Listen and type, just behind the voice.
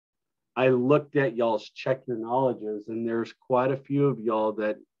I looked at y'all's check your knowledges, and there's quite a few of y'all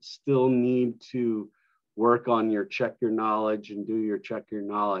that still need to work on your check your knowledge and do your check your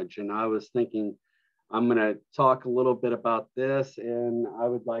knowledge. And I was thinking, I'm going to talk a little bit about this, and I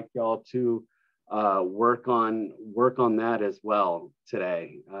would like y'all to work on that as well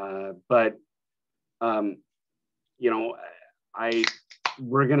today. But you know,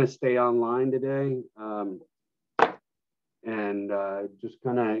 we're going to stay online today. And just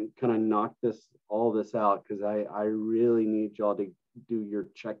kind of knock all this out, because I really need y'all to do your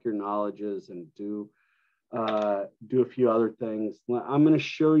check your knowledges and do a few other things. I'm going to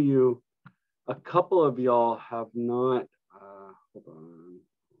show you a couple of y'all have not. Hold on.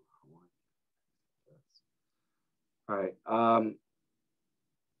 All right.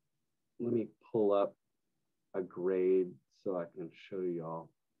 Let me pull up a grade so I can show y'all.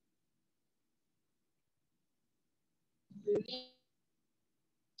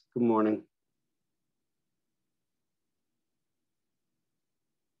 Good morning.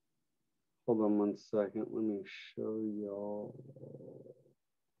 Hold on one second. Let me show y'all.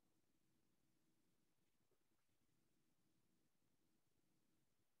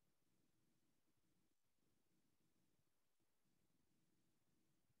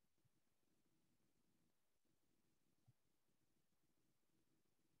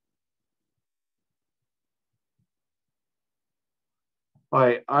 All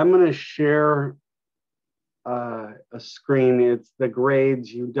right, I'm going to share a screen. It's the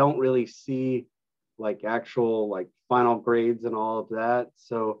grades. You don't really see like actual like final grades and all of that.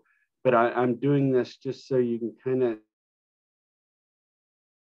 So, but I'm doing this just so you can kind of.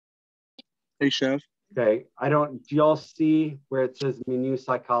 Hey, Chef. Okay, do y'all see where it says menu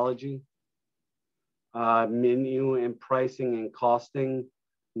psychology? Menu and pricing and costing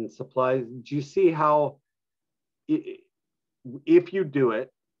and supplies. Do you see how if you do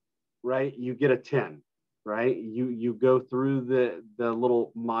it, right, you get a 10, right? You go through the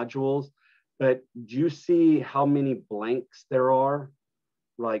little modules, but do you see how many blanks there are,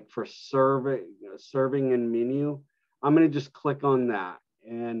 like for serving and menu? I'm going to just click on that,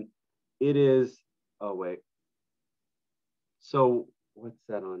 and it is, oh wait, so what's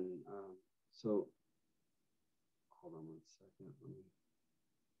that on? So hold on one second.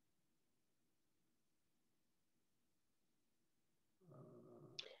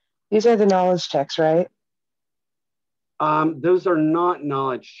 These are the knowledge checks, right? Those are not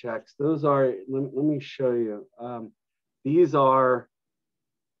knowledge checks. Those are, let me show you. These are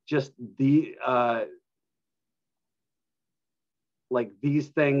just like these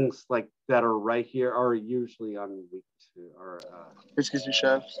things like that are right here are usually on week 2. Or Excuse me,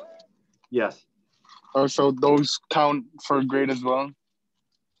 Chef. Yes. Oh, so those count for grade as well?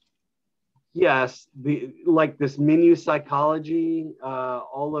 Yes, like this menu psychology,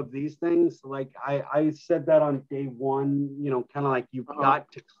 all of these things. Like I said that on day 1, you know, kind of like you've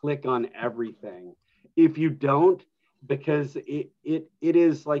got to click on everything. If you don't, because it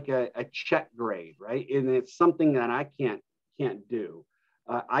is like a check grade, right? And it's something that I can't do.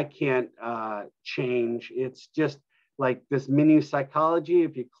 I can't change. It's just like this menu psychology.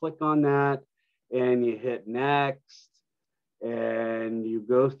 If you click on that and you hit next, and you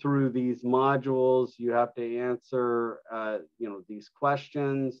go through these modules, you have to answer, you know, these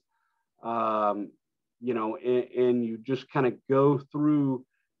questions, you know, and you just kind of go through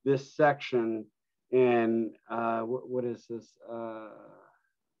this section. And what is this?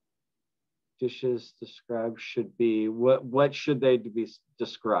 Dishes described should be, what should they be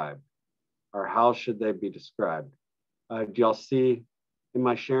described, or how should they be described? Do y'all see, am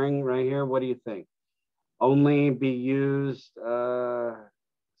I sharing right here? What do you think? Only be used.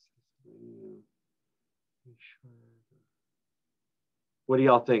 What do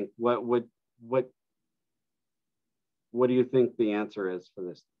y'all think? What do you think the answer is for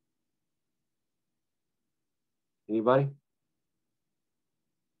this? Anybody?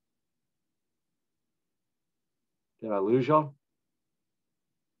 Did I lose y'all?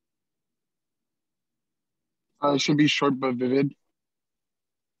 It should be short but vivid.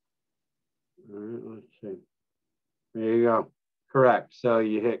 All right, let's see. There you go. Correct. So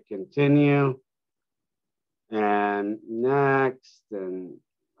you hit continue and next, and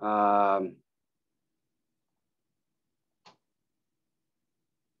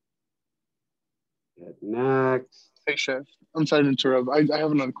hit next. Hey, Chef. I'm sorry to interrupt. I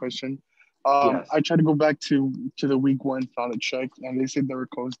have another question. Yes. I tried to go back to the week 1 knowledge checks, and they said they were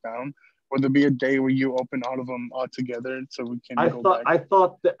closed down. Will there be a day where you open all of them all together so we can go back? I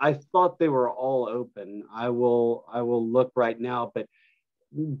thought they were all open. I will look right now, but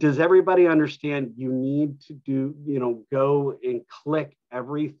does everybody understand you need to do, go and click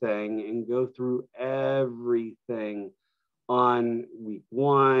everything and go through everything on week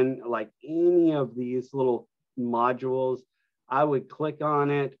one, like any of these little modules, I would click on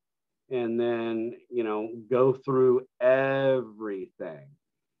it and then, go through everything.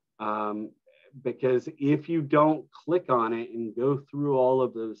 Because if you don't click on it and go through all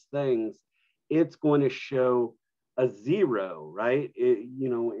of those things, it's going to show a 0, right?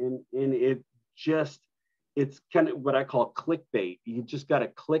 And it just, it's kind of what I call clickbait. You just got to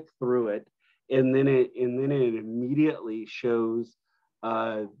click through it, and then it immediately shows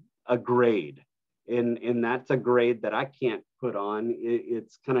a grade, and that's a grade that I can't put on.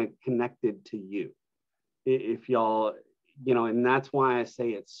 It's kind of connected to you. If y'all, and that's why I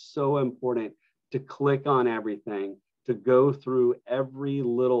say it's so important to click on everything, to go through every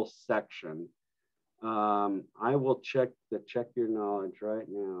little section. I will check your knowledge right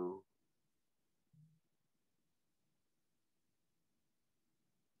now.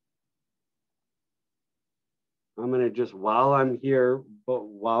 I'm going to just, while I'm here, but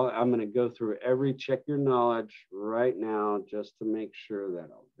while I'm going to go through every check your knowledge right now, just to make sure that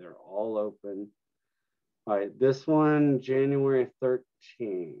they're all open. All right, this one, January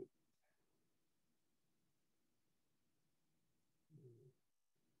 13th.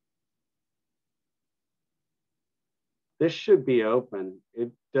 This should be open.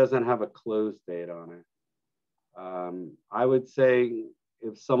 It doesn't have a close date on it. I would say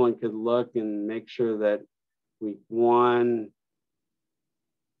if someone could look and make sure that week one,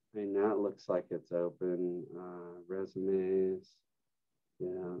 and that looks like it's open. Resumes,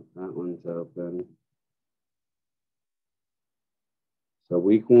 yeah, that one's open. So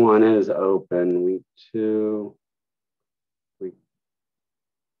week one is open. Week two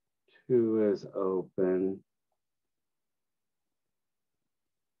is open.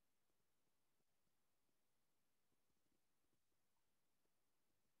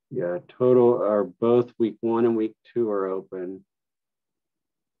 Yeah, total are both week one and week two are open.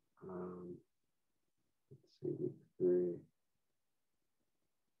 Let's see, week three.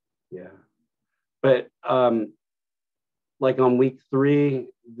 Yeah, but like on week three,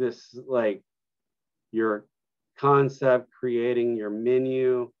 this like your concept, creating your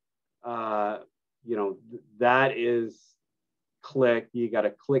menu, that is click. You got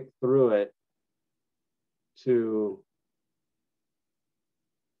to click through it to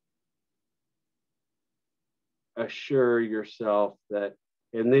assure yourself that,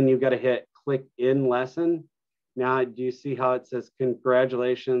 and then you got to hit click in lesson. Now, do you see how it says,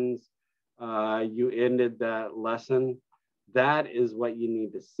 congratulations, you ended that lesson? That is what you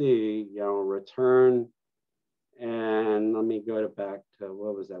need to see, return. And let me go back to,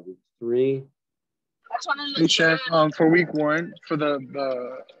 what was that, week three? Hey, Chef, for week one, for the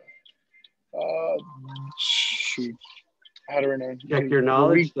shoot, I had it right now. Check your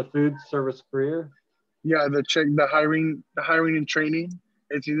knowledge, the food service career. Yeah, the hiring and training.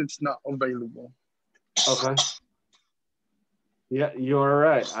 It's not available. Okay. Yeah, you're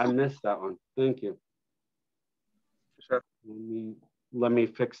right. I missed that one. Thank you. Sure. Let me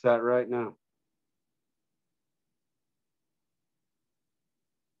fix that right now.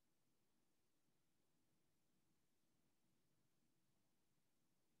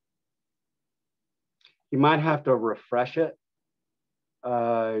 You might have to refresh it,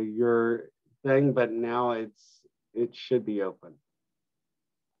 your thing, but now it should be open.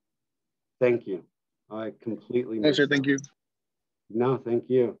 Thank you. I completely missed Sure, thank you. No, thank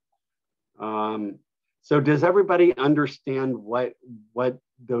you. So does everybody understand what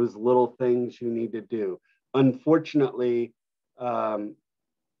those little things you need to do? Unfortunately, when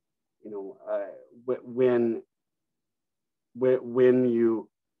you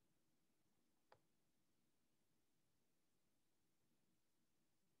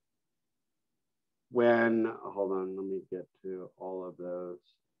hold on, let me get to all of those.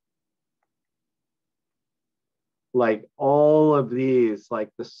 Like all of these, like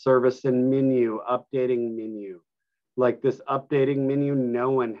the service and menu, updating menu, like this updating menu,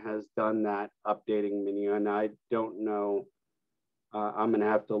 no one has done that updating menu. And I don't know, I'm gonna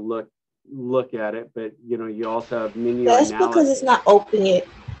have to look at it, but you also have menu That's analysis. Because it's not open yet.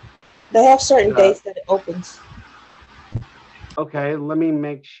 They have certain dates that it opens. Okay, let me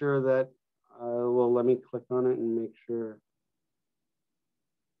make sure that, well, let me click on it and make sure.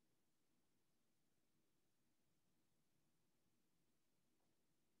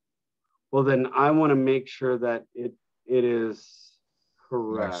 Well, then I want to make sure that it is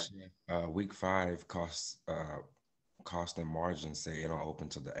correct. Week 5 cost and margin say it'll open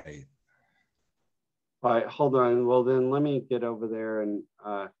to the 8th. All right, hold on. Well, then let me get over there and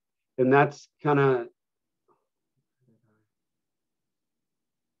that's kind of.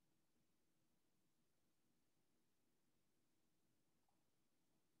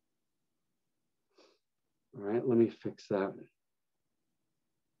 All right, let me fix that.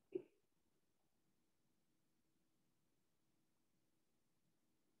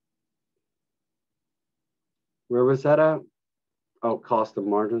 Where was that at? Oh, cost of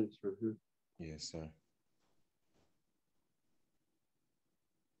margins. Mm-hmm. Yes, sir.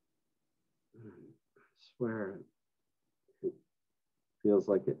 I swear it feels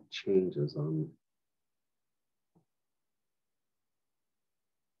like it changes on me.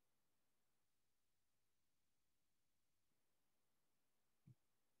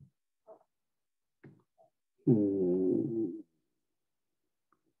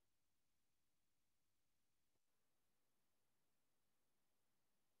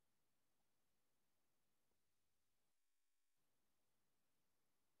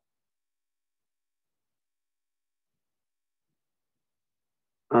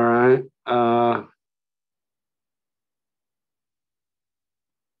 All right.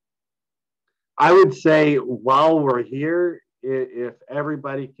 I would say while we're here, if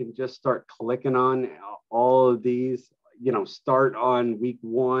everybody can just start clicking on all of these, start on week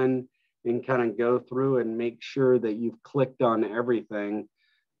 1 and kind of go through and make sure that you've clicked on everything.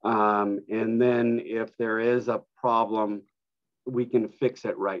 And then if there is a problem, we can fix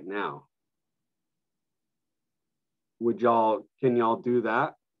it right now. Can y'all do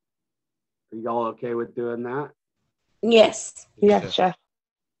that? Are y'all okay with doing that? Yes. Yes, Chef.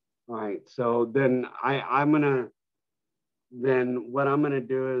 All right. So then what I'm gonna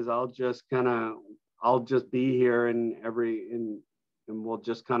do is I'll just be here and we'll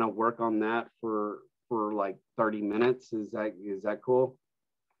just kind of work on that for like 30 minutes. Is that cool?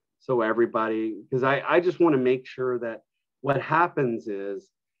 So everybody, because I just want to make sure that what happens is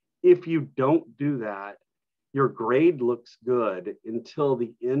if you don't do that, your grade looks good until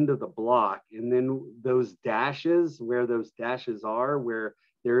the end of the block. And then those dashes, where those dashes are, where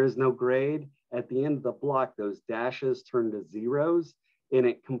there is no grade, at the end of the block, those dashes turn to zeros and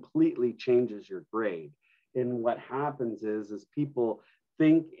it completely changes your grade. And what happens is people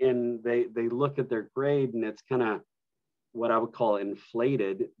think and they look at their grade and it's kind of what I would call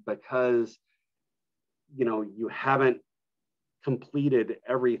inflated because, you haven't completed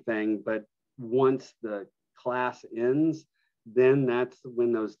everything, but once the class ends, then that's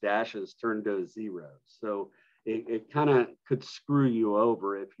when those dashes turn to zeros. So it kind of could screw you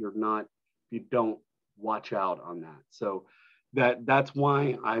over if you don't watch out on that. So that's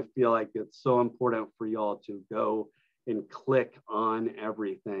why I feel like it's so important for y'all to go and click on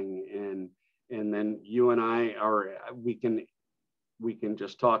everything. And then you and we can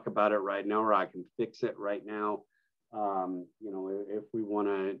just talk about it right now, or I can fix it right now. If we want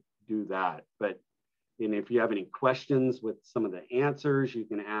to do that. And if you have any questions with some of the answers, you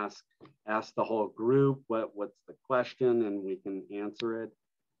can ask the whole group what's the question and we can answer it.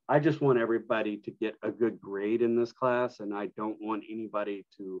 I just want everybody to get a good grade in this class, and I don't want anybody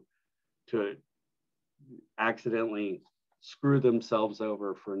to accidentally screw themselves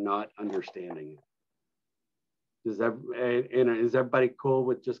over for not understanding it. Is everybody cool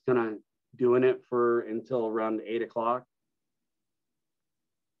with just kind of doing it until around 8 o'clock?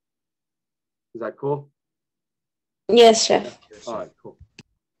 Is that cool? Yes, Chef. All right, cool.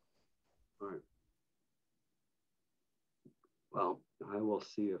 All right. Well, I will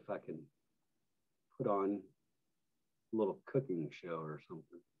see if I can put on a little cooking show or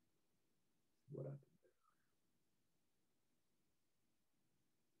something. What I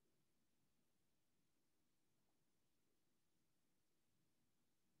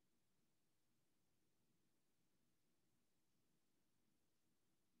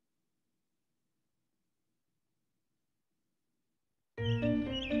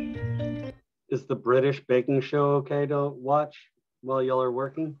Is the British baking show okay to watch while y'all are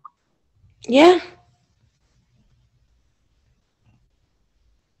working? Yeah.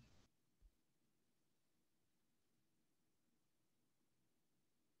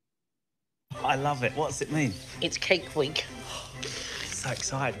 I love it. What's it mean? It's cake week. So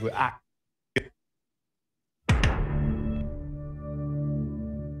excited. We're at.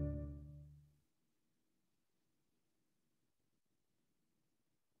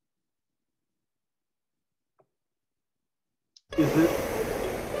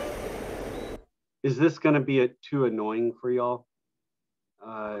 Is this going to be too annoying for y'all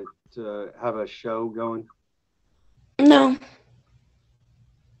to have a show going? No.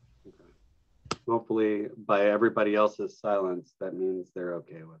 Okay. Hopefully, by everybody else's silence, that means they're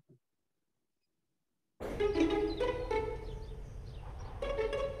okay with it.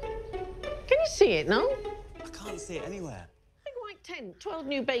 Can you see it now? I can't see it anywhere. Big white tent, 12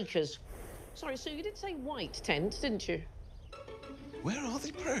 new bakers. Sorry, Sue, you did say white tent, didn't you? Where are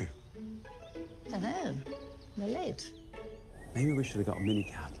they, Prue? I don't know. The lid. Maybe we should have got a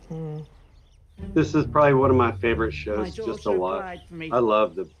minicab. This is probably one of my favorite shows. My Just a daughter lot. applied for me. I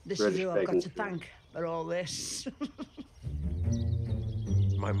love the This British is who I've baking got to shows. thank for all this.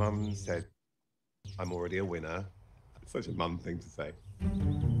 My mum said, I'm already a winner. Such a mum thing to say.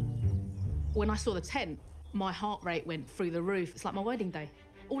 When I saw the tent, my heart rate went through the roof. It's like my wedding day,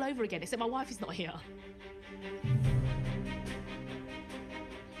 all over again, except my wife is not here.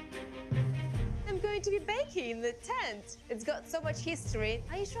 I'm going to be baking in the tent. It's got so much history.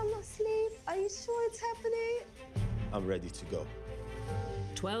 Are you sure I'm not asleep? Are you sure it's happening? I'm ready to go.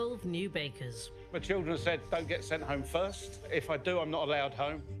 12 new bakers. My children said, don't get sent home first. If I do, I'm not allowed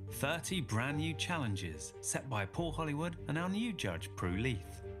home. 30 brand new challenges set by Paul Hollywood and our new judge, Prue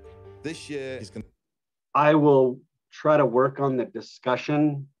Leith. This year, he's going to... I will try to work on the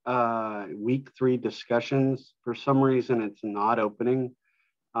discussion, week 3 discussions. For some reason, it's not opening,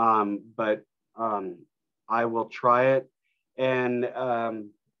 but I will try it. And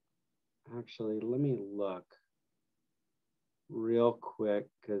actually, let me look real quick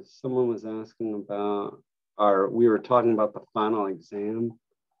because someone was asking about, we were talking about the final exam.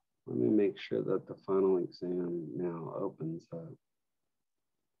 Let me make sure that the final exam now opens up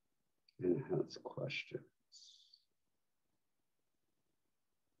and has questions.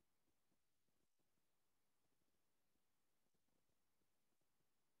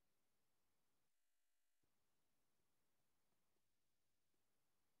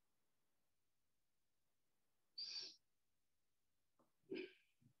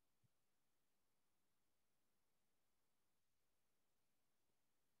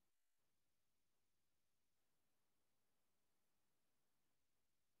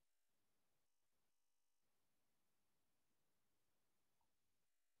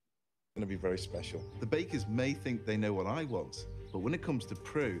 going to be very special. The bakers may think they know what I want, but when it comes to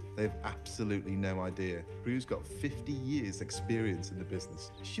Prue, they have absolutely no idea. Prue's got 50 years experience in the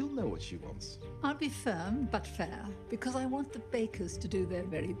business. She'll know what she wants. I'll be firm but fair, because I want the bakers to do their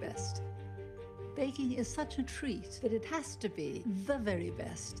very best. Baking is such a treat that it has to be the very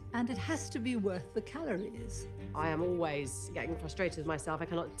best, and it has to be worth the calories. I am always getting frustrated with myself. I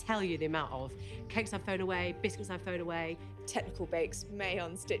cannot tell you the amount of cakes I've thrown away, biscuits I've thrown away. Technical bakes may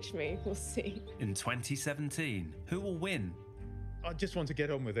unstitch me. We'll see. In 2017, who will win? I just want to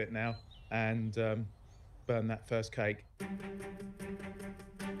get on with it now and burn that first cake.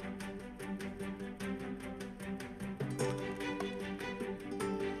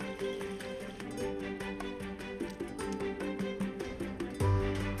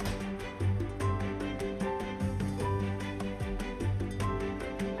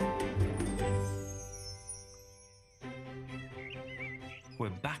 We're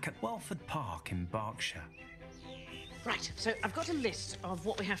back at Welford Park in Berkshire. Right, so I've got a list of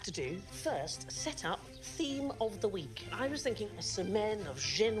what we have to do. First, set up theme of the week. I was thinking a semaine of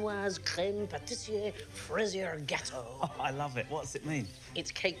Genoise, crème, pâtissier, fraisier, gâteau. Oh, I love it. What's it mean?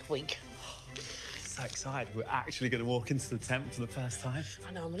 It's cake week. So excited. We're actually going to walk into the tent for the first time.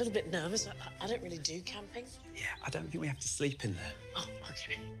 I know, I'm a little bit nervous. I don't really do camping. Yeah, I don't think we have to sleep in there. Oh,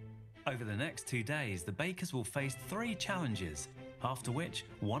 okay. Over the next 2 days, the bakers will face 3 challenges, after which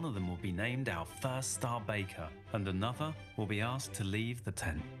one of them will be named our first star baker and another will be asked to leave the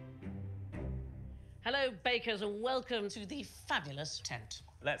tent. Hello, bakers, and welcome to the fabulous tent.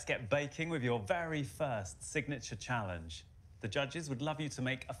 Let's get baking with your very first signature challenge. The judges would love you to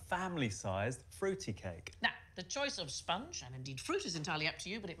make a family-sized fruity cake. Now, the choice of sponge and indeed fruit is entirely up to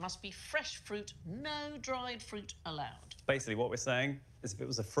you, but it must be fresh fruit, no dried fruit allowed. Basically, what we're saying is if it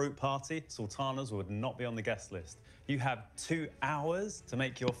was a fruit party, sultanas would not be on the guest list. You have 2 hours to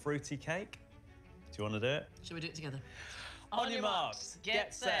make your fruity cake. Do you want to do it? Shall we do it together? On your marks,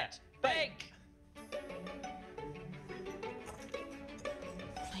 get set, bake!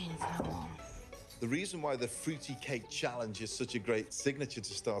 The reason why the fruity cake challenge is such a great signature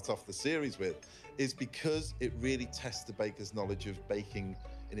to start off the series with is because it really tests the baker's knowledge of baking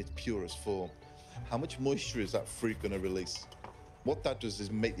in its purest form. How much moisture is that fruit going to release? What that does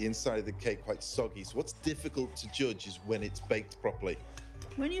is make the inside of the cake quite soggy. So what's difficult to judge is when it's baked properly.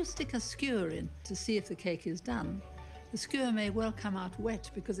 When you stick a skewer in to see if the cake is done, the skewer may well come out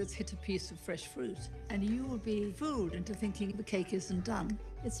wet because it's hit a piece of fresh fruit, and you will be fooled into thinking the cake isn't done.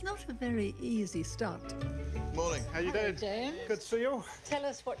 It's not a very easy start. Morning, how you doing? James. Good to see you. Tell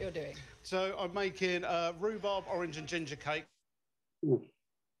us what you're doing. So I'm making a rhubarb, orange and ginger cake. Ooh.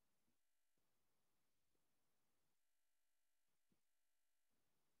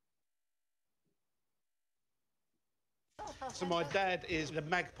 So my dad is the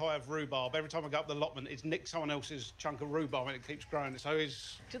magpie of rhubarb. Every time I go up the allotment, it's nicked someone else's chunk of rhubarb and it keeps growing. So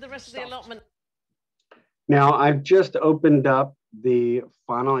he's To the rest of the allotment. Now I've just opened up the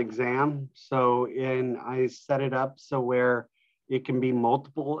final exam. I set it up so where it can be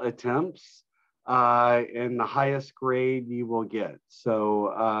multiple attempts, and the highest grade you will get.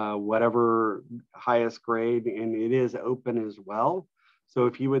 So whatever highest grade, and it is open as well. So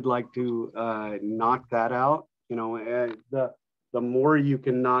if you would like to knock that out, the more you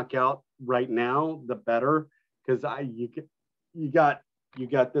can knock out right now, the better, because you got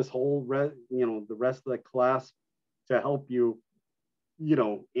this whole the rest of the class to help you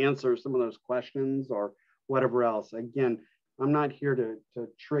answer some of those questions or whatever else. Again, I'm not here to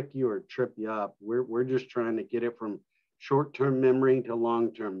trick you or trip you up. We're just trying to get it from short-term memory to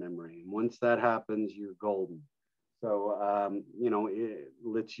long-term memory, and once that happens, you're golden. So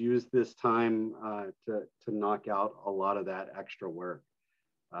let's use this time to knock out a lot of that extra work,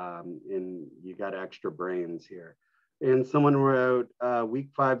 and you got extra brains here. And someone wrote, week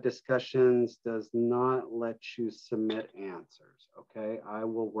 5 discussions does not let you submit answers. Okay, I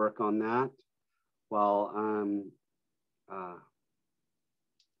will work on that while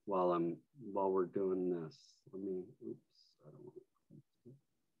we're doing this. Let me, oops, I don't want to.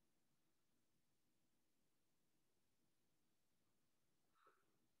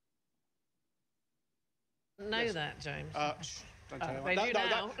 Know that, James. Don't tell They do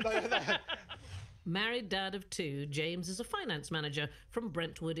now. No. Married dad of 2, James is a finance manager from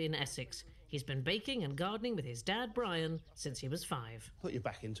Brentwood in Essex. He's been baking and gardening with his dad, Brian, since he was 5. Put your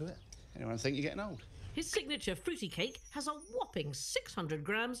back into it. Anyone think you're getting old? His signature fruity cake has a whopping 600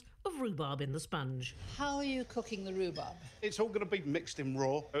 grams of rhubarb in the sponge. How are you cooking the rhubarb? It's all going to be mixed in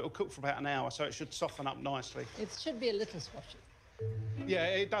raw. It'll cook for about an hour, so it should soften up nicely. It should be a little squashy. Yeah,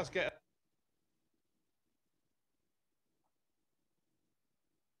 it does get...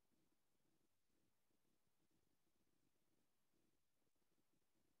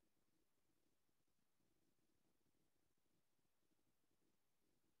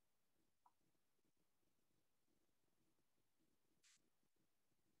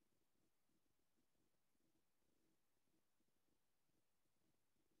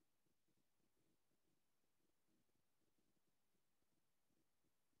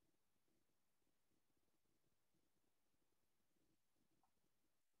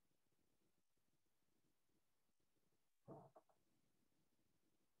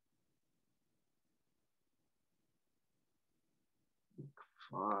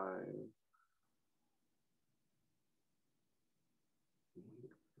 Five.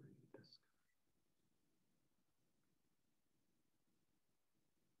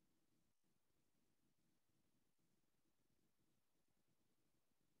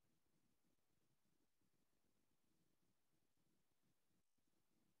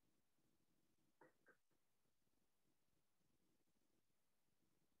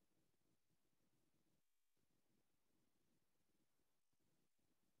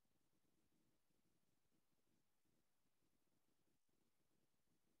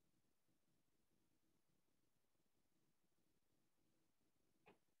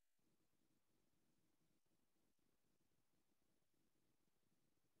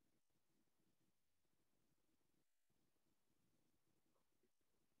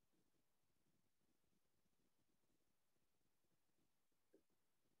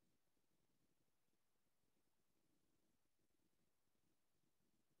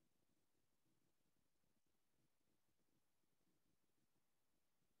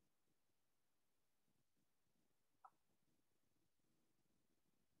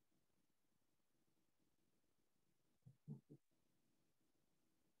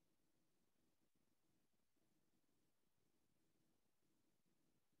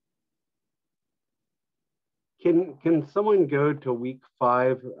 Can someone go to week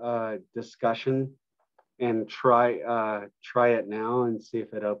 5 discussion and try it now and see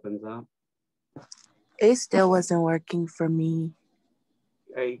if it opens up? It still wasn't working for me.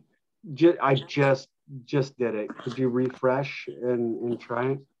 I just did it. Could you refresh and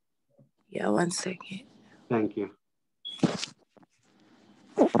try it? Yeah, 1 second. Thank you.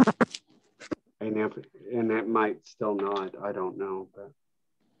 And it might still not. I don't know, but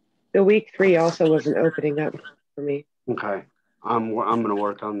The week 3 also wasn't opening up for me. okay. I'm gonna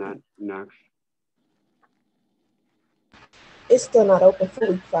work on that next. It's still not open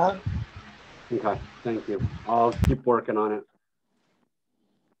for week 5. Okay, thank you. I'll keep working on it.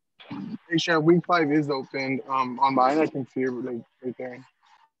 Hey, Chef, week 5 is open. On mine, I can see it like right there.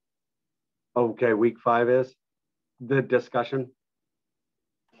 Okay, week 5 is the discussion.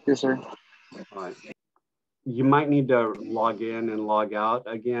 Yes, sir. All right. you might need to log in and log out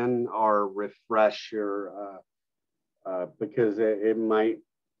again or refresh your, because it might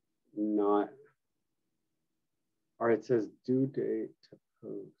not. All right, it says due date to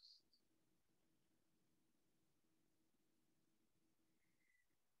post.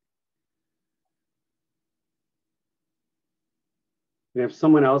 And if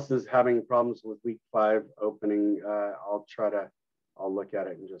someone else is having problems with week 5 opening, I'll look at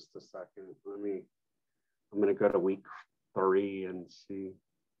it in just a second. I'm gonna go to week 3 and see.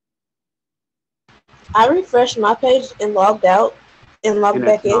 I refreshed my page and logged out and logged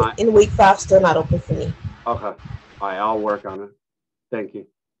back in week 5, still not open for me. Okay. All right, I'll work on it. Thank you.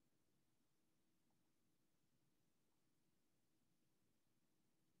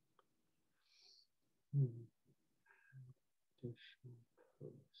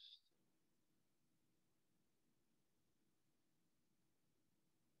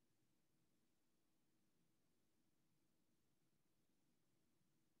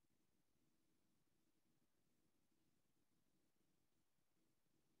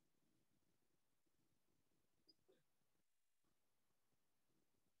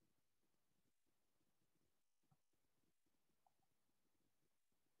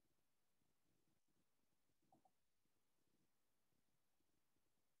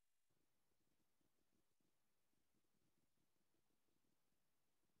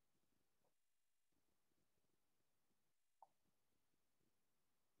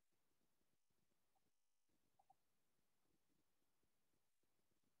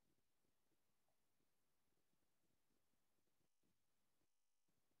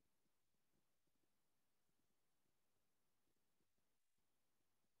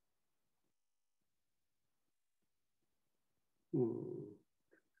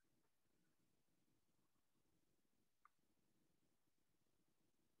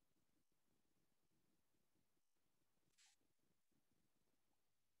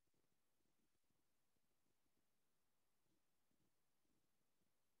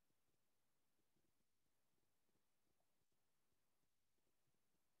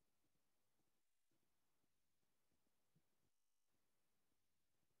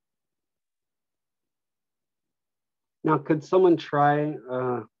 Now, could someone try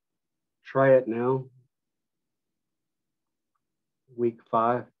it now? Week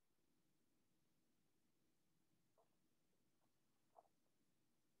 5.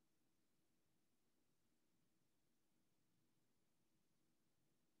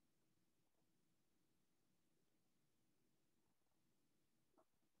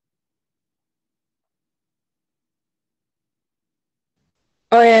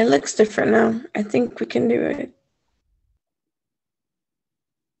 Oh yeah, it looks different now. I think we can do it.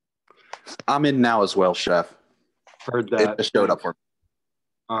 I'm in now as well, Chef. Heard that. It just showed up for me.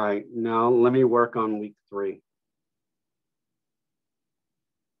 All right, now let me work on week 3.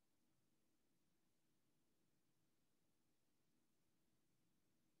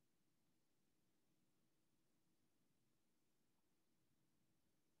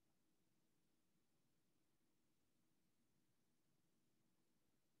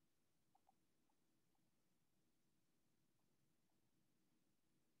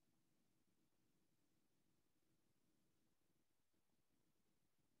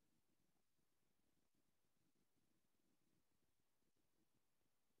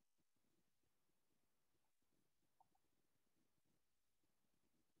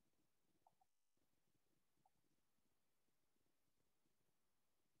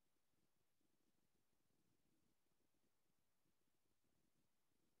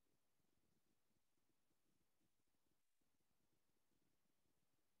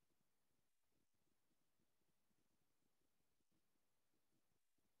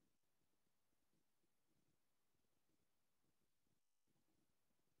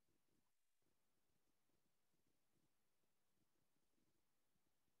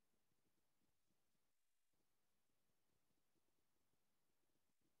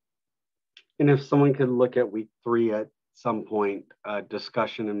 And if someone could look at week 3 at some point,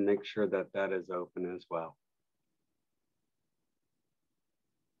 discussion, and make sure that that is open as well.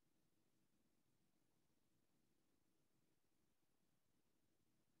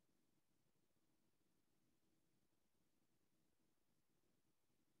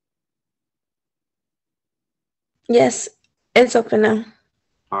 Yes, it's open now.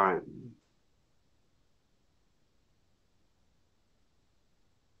 All right.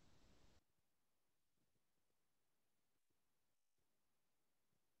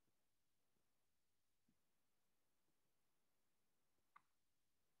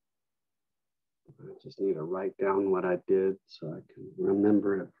 I just need to write down what I did so I can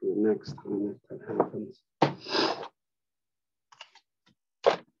remember it for the next time if that happens.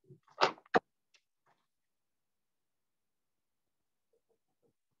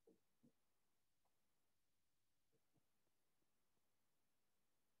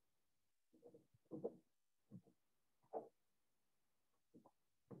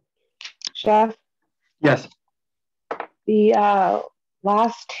 Chef? Yes. The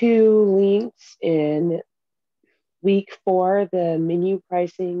last two links in week 4, the menu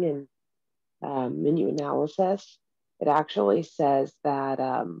pricing and menu analysis, it actually says that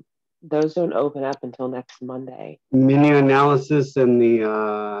those don't open up until next Monday. Menu analysis and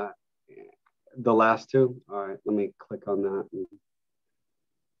the last two. All right, let me click on that.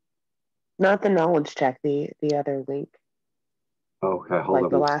 Not the knowledge check, the other link. Okay, hold on.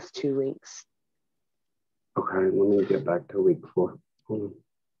 Like the last 2 links. Okay, let me get back to week 4. Hold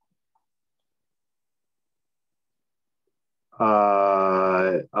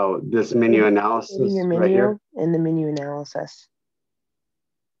on. This menu analysis your menu right here. And the menu analysis.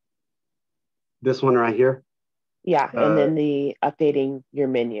 This one right here. Yeah, and then the updating your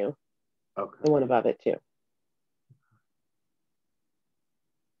menu. Okay. The one above it too.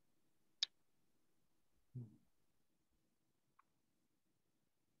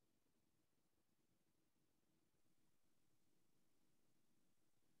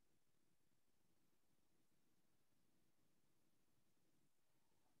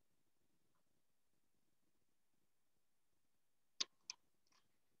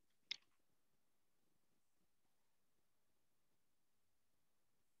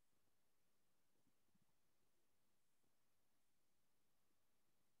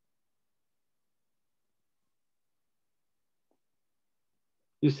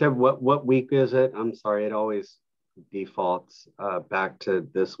 You said what week is it? I'm sorry, it always defaults back to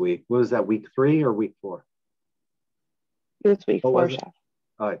this week. What was that, week 3 or week 4? It's week 4, Chef.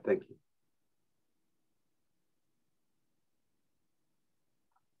 All right, thank you.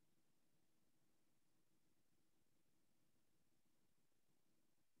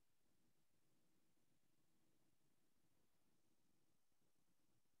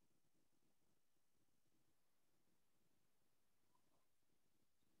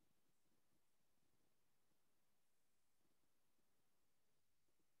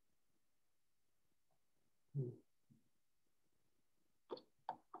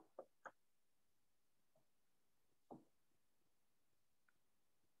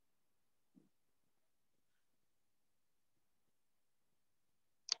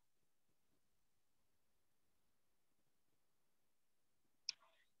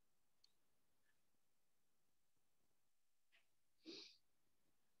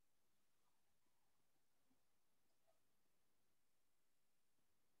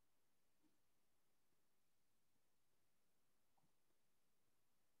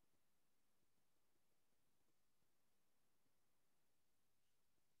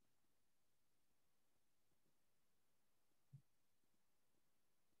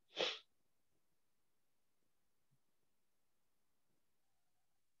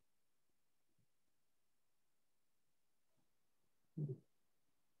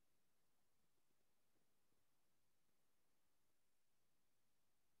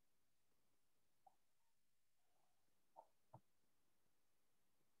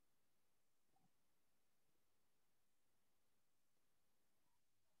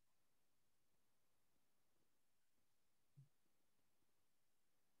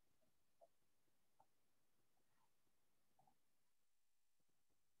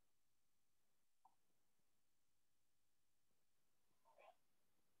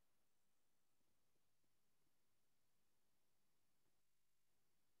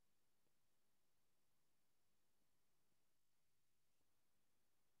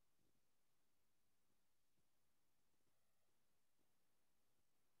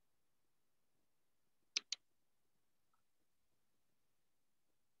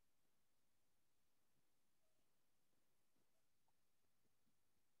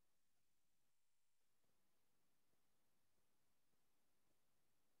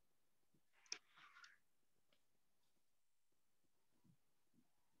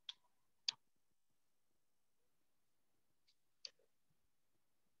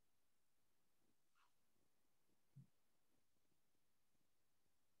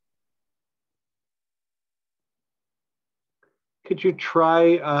 Could you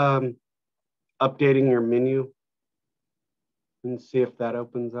try updating your menu and see if that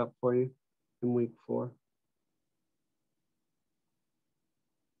opens up for you in week 4?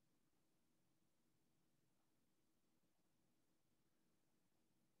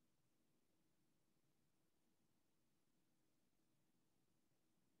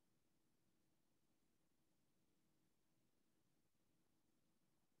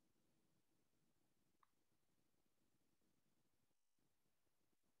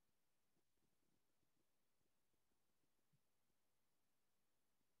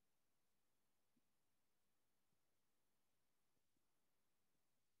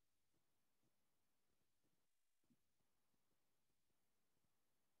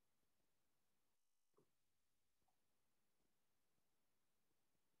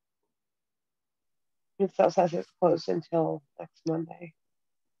 It still says it's closed until next Monday.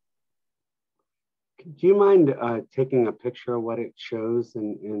 Do you mind taking a picture of what it shows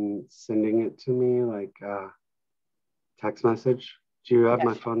and sending it to me, like text message? Do you have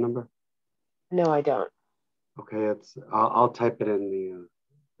my phone number? No, I don't. Okay, I'll type it in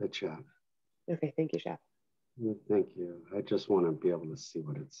the chat. Okay, thank you, Chef. Thank you. I just want to be able to see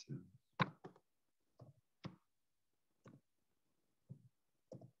what it says.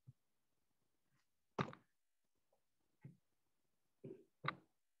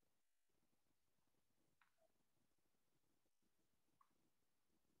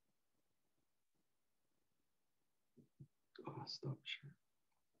 Oh, stop sharing.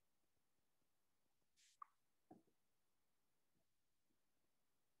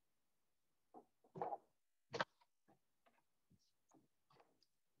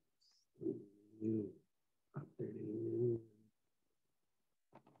 Updating.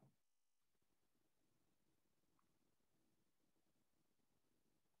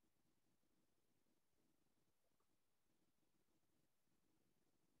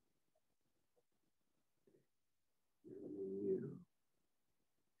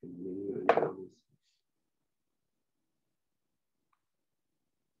 Menu analysis.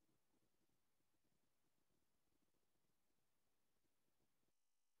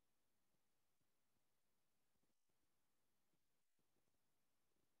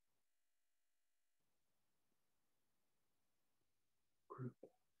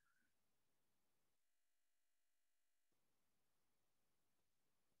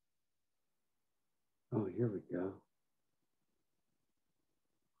 Oh, here we go.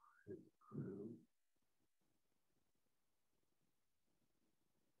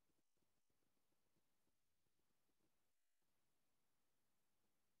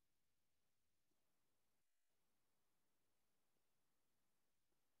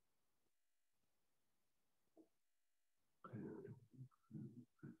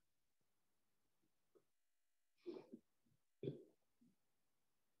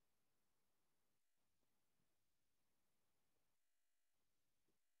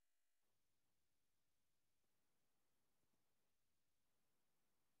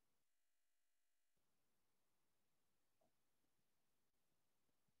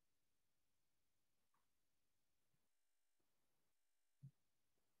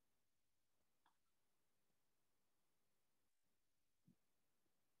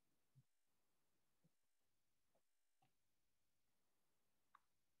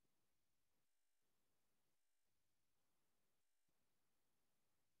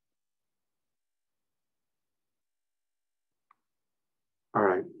 All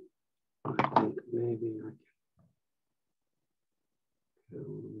right. I think maybe I can. What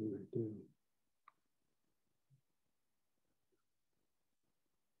am I do?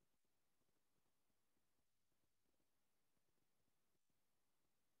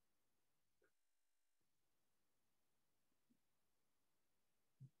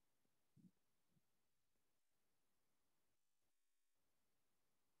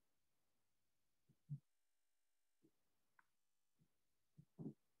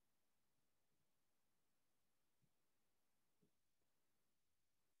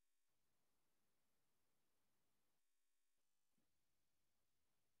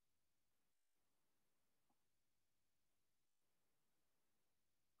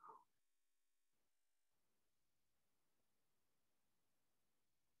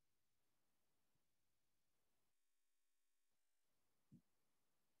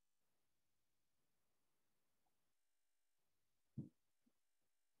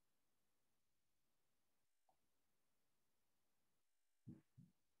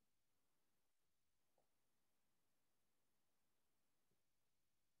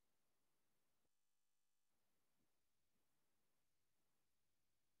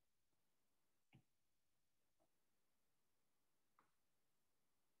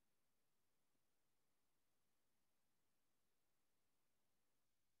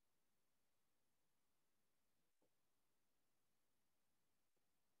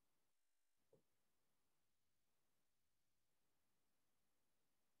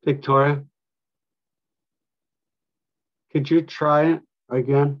 Victoria, could you try it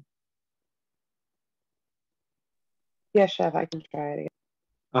again? Yes, Chef, I can try it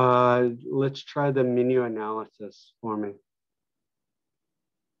again. Let's try the menu analysis for me.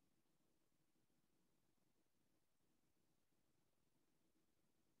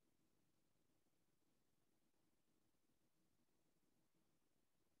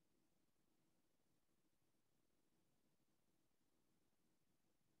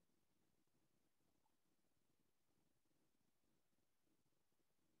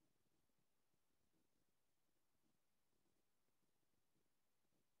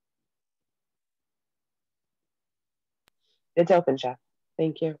 It's open, Chef.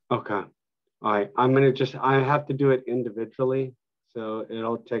 Thank you. Okay. All right. I have to do it individually. So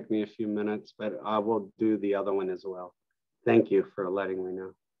it'll take me a few minutes, but I will do the other one as well. Thank you for letting me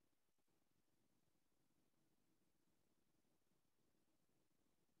know.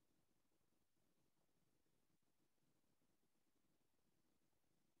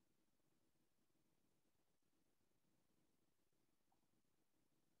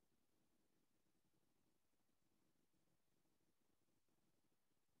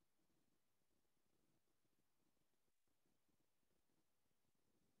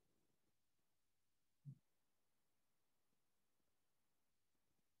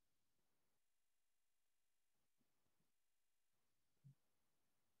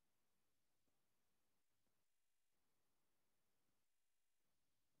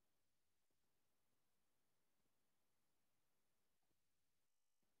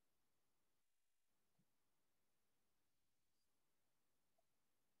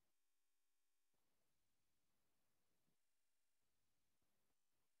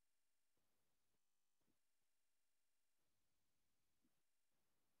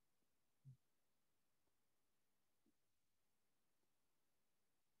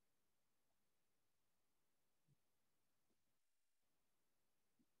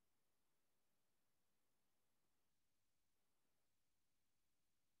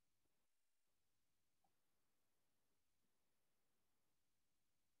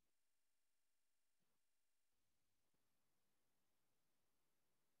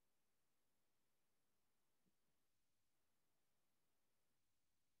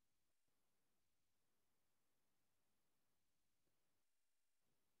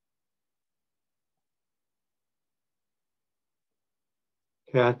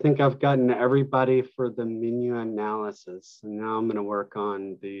 Okay, I think I've gotten everybody for the menu analysis. And now I'm going to work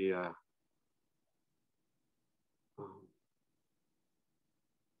on the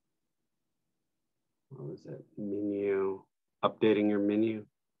what was it? Menu, updating your menu.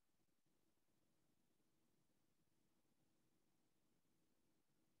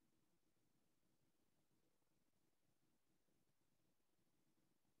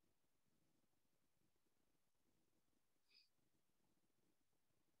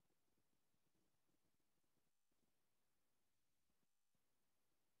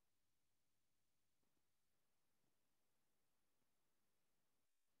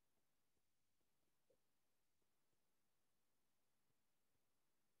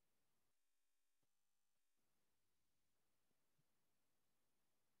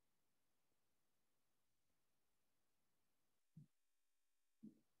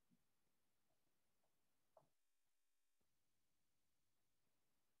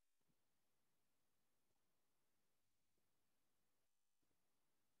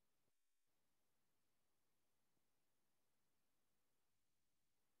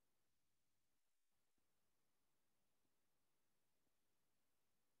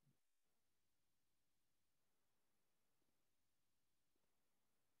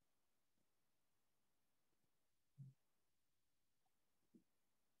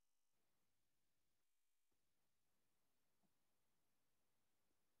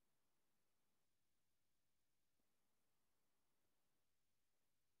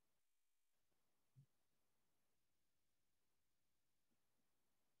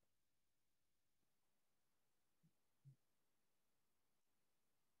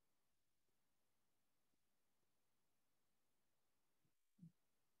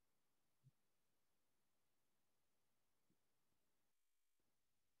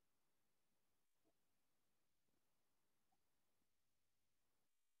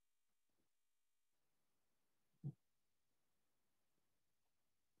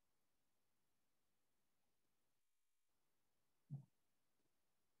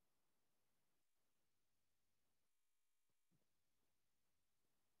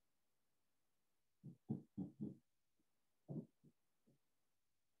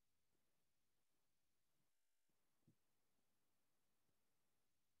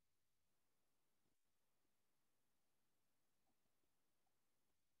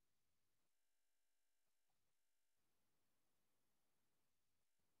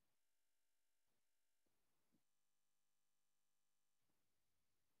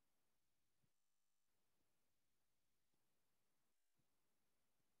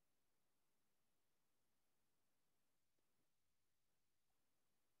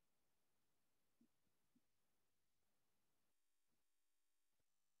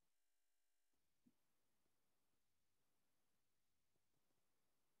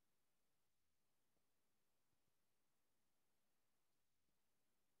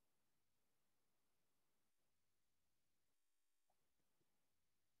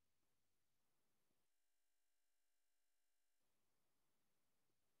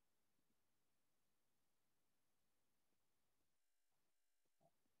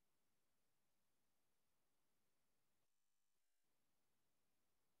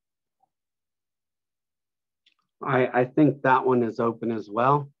 I think that one is open as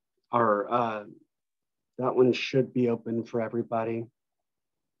well, or that one should be open for everybody.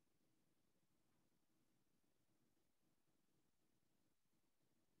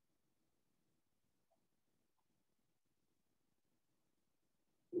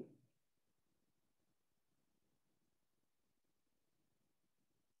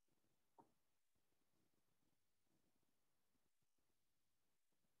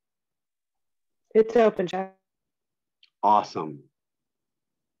 It's open, Chef. Awesome.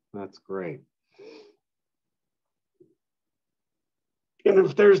 That's great. And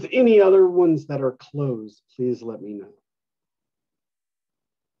if there's any other ones that are closed, please let me know.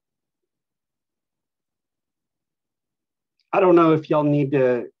 I don't know if y'all need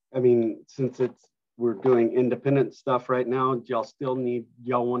to, I mean, since we're doing independent stuff right now, do y'all still need,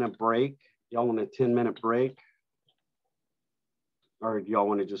 y'all want a break? Y'all want a 10-minute break? Or do y'all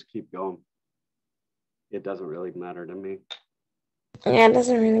want to just keep going? It doesn't really matter to me. Yeah, it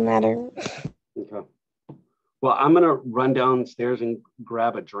doesn't really matter. Okay. Well, I'm going to run downstairs and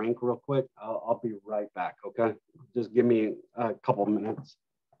grab a drink real quick. I'll be right back, okay? Just give me a couple minutes.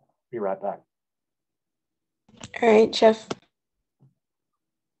 Be right back. All right, Chef.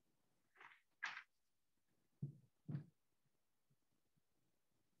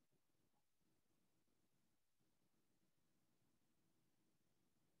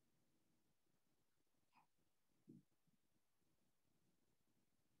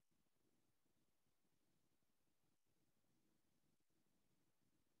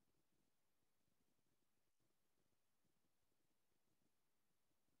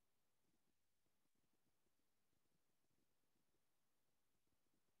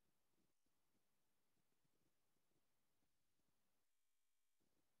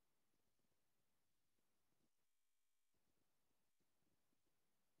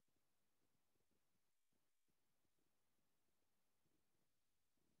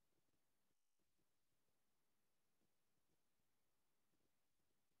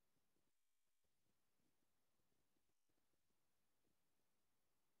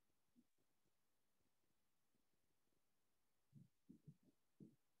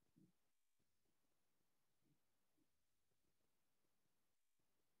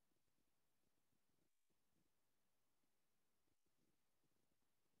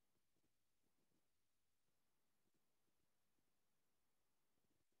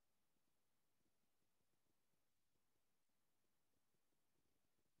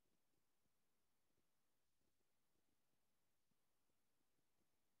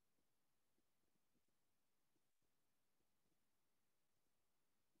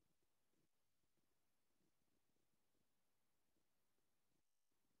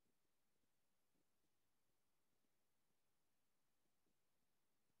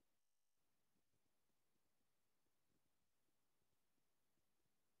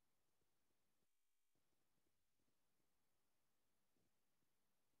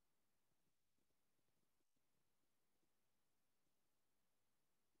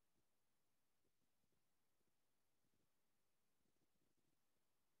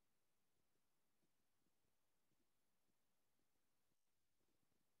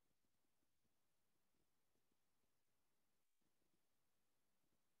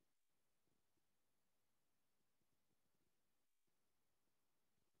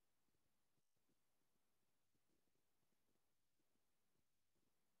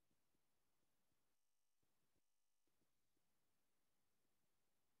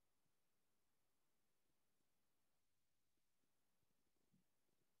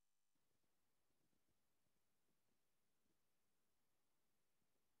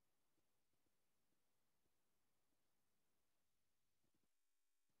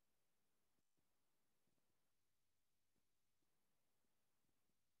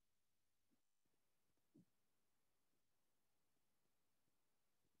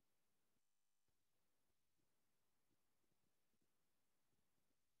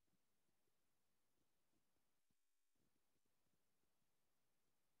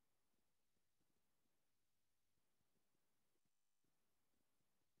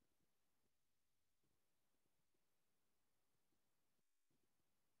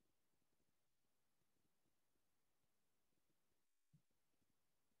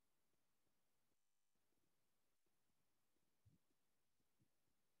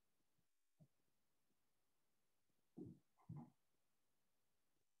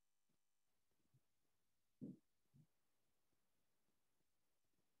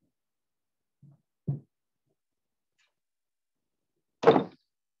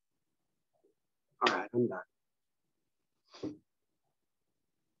 All right, I'm back.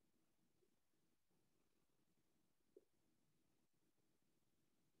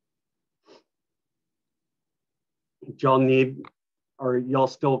 y'all need, or y'all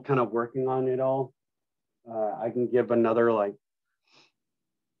still kind of working on it all? I can give another, like,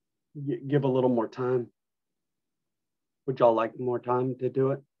 give a little more time. Would y'all like more time to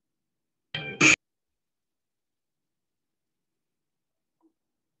do it?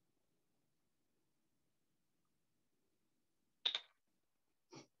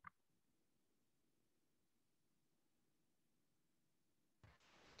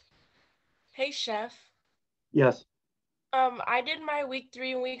 Hey, Chef. Yes. I did my week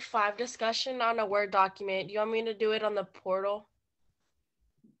 3 and week 5 discussion on a Word document. Do you want me to do it on the portal?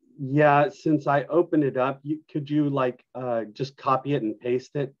 Yeah, since I opened it up, could you like just copy it and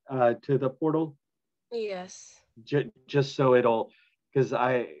paste it to the portal? Yes. Just so it'll, because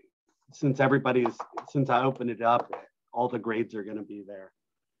since I opened it up, all the grades are going to be there,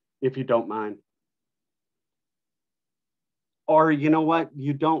 if you don't mind. Or you know what,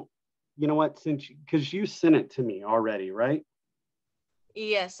 because you sent it to me already, right?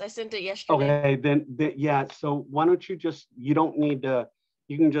 Yes, I sent it yesterday. Okay, then yeah. So why don't you don't need to,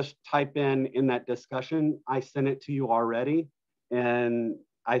 you can just type in that discussion. I sent it to you already. And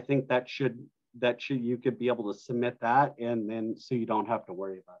I think you could be able to submit that, and then so you don't have to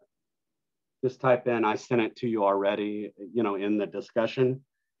worry about it. Just type in, I sent it to you already, in the discussion,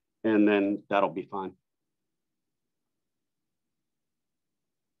 and then that'll be fine.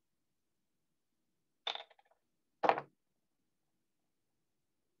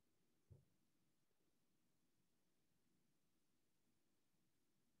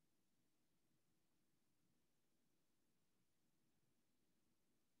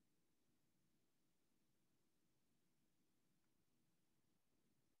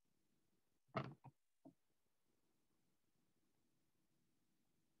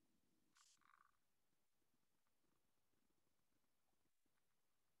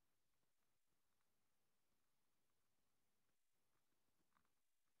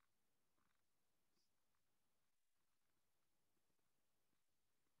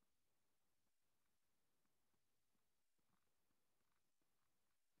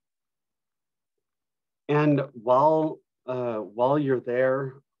 And while you're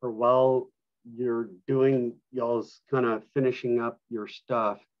there, or while you're doing y'all's kind of finishing up your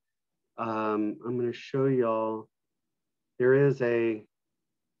stuff, I'm going to show y'all, there is a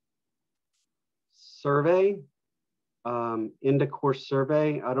survey, end of course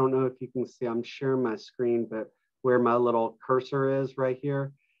survey. I don't know if you can see, I'm sharing my screen, but where my little cursor is right here,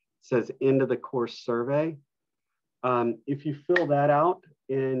 it says end of the course survey. If you fill that out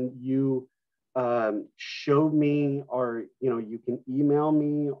and you show me, or you can email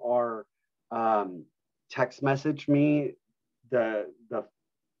me or text message me the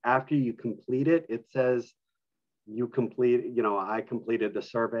after you complete it, it says you complete, I completed the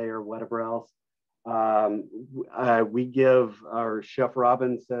survey or whatever else. We give, our Chef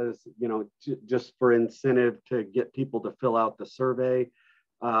Robin says, just for incentive to get people to fill out the survey,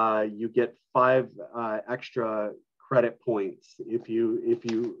 you get 5 extra credit points if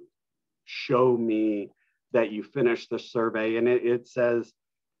you show me that you finished the survey. And it says,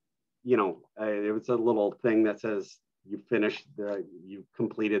 it was a little thing that says you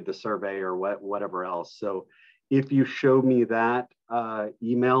completed the survey or whatever else. So if you show me that,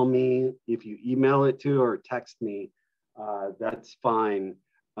 email me. If you email it to or text me, that's fine,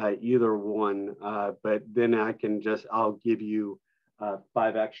 either one. But then I'll give you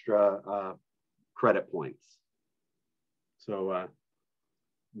 5 extra credit points. So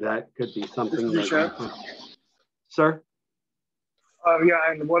that could be something that you could, sir? Yeah,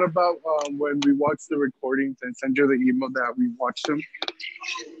 and what about when we watch the recordings and send you the email that we watched them?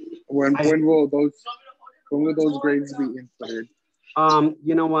 When will those grades be inputted?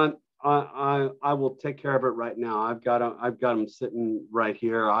 You know what? I will take care of it right now. I've got them sitting right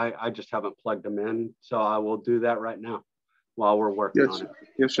here. I just haven't plugged them in, so I will do that right now while we're working on it.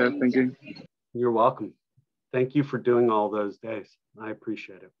 Yes, Chef. Thank you. You're welcome. Thank you for doing all those days. I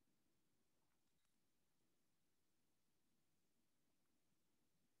appreciate it.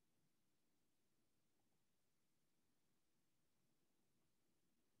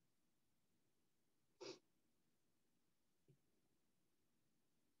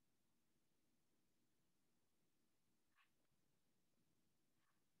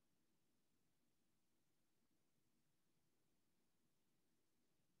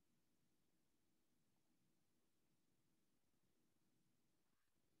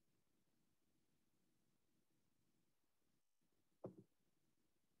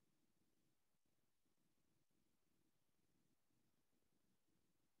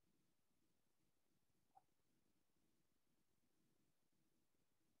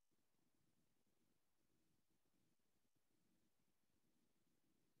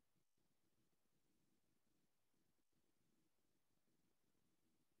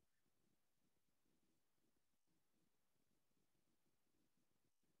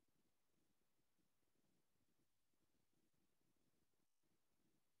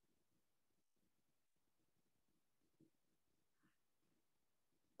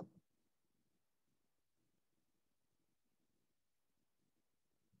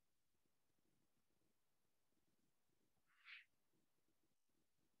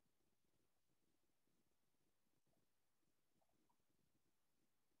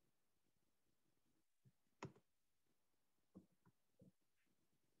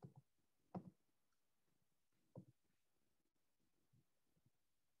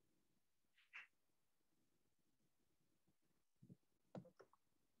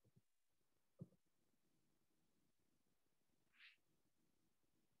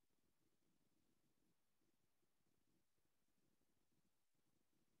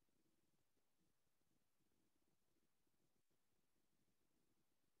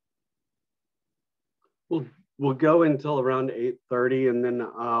 We'll go until around 8:30, and then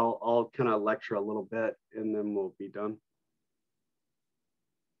I'll kind of lecture a little bit, and then we'll be done.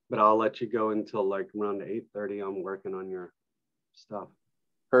 But I'll let you go until like around 8:30. I'm working on your stuff.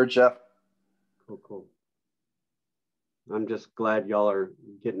 Heard, Jeff. Cool. I'm just glad y'all are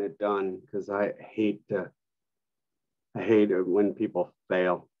getting it done, because I hate it when people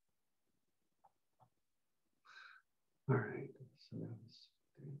fail. All right. So that was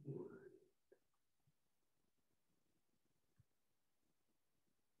day one.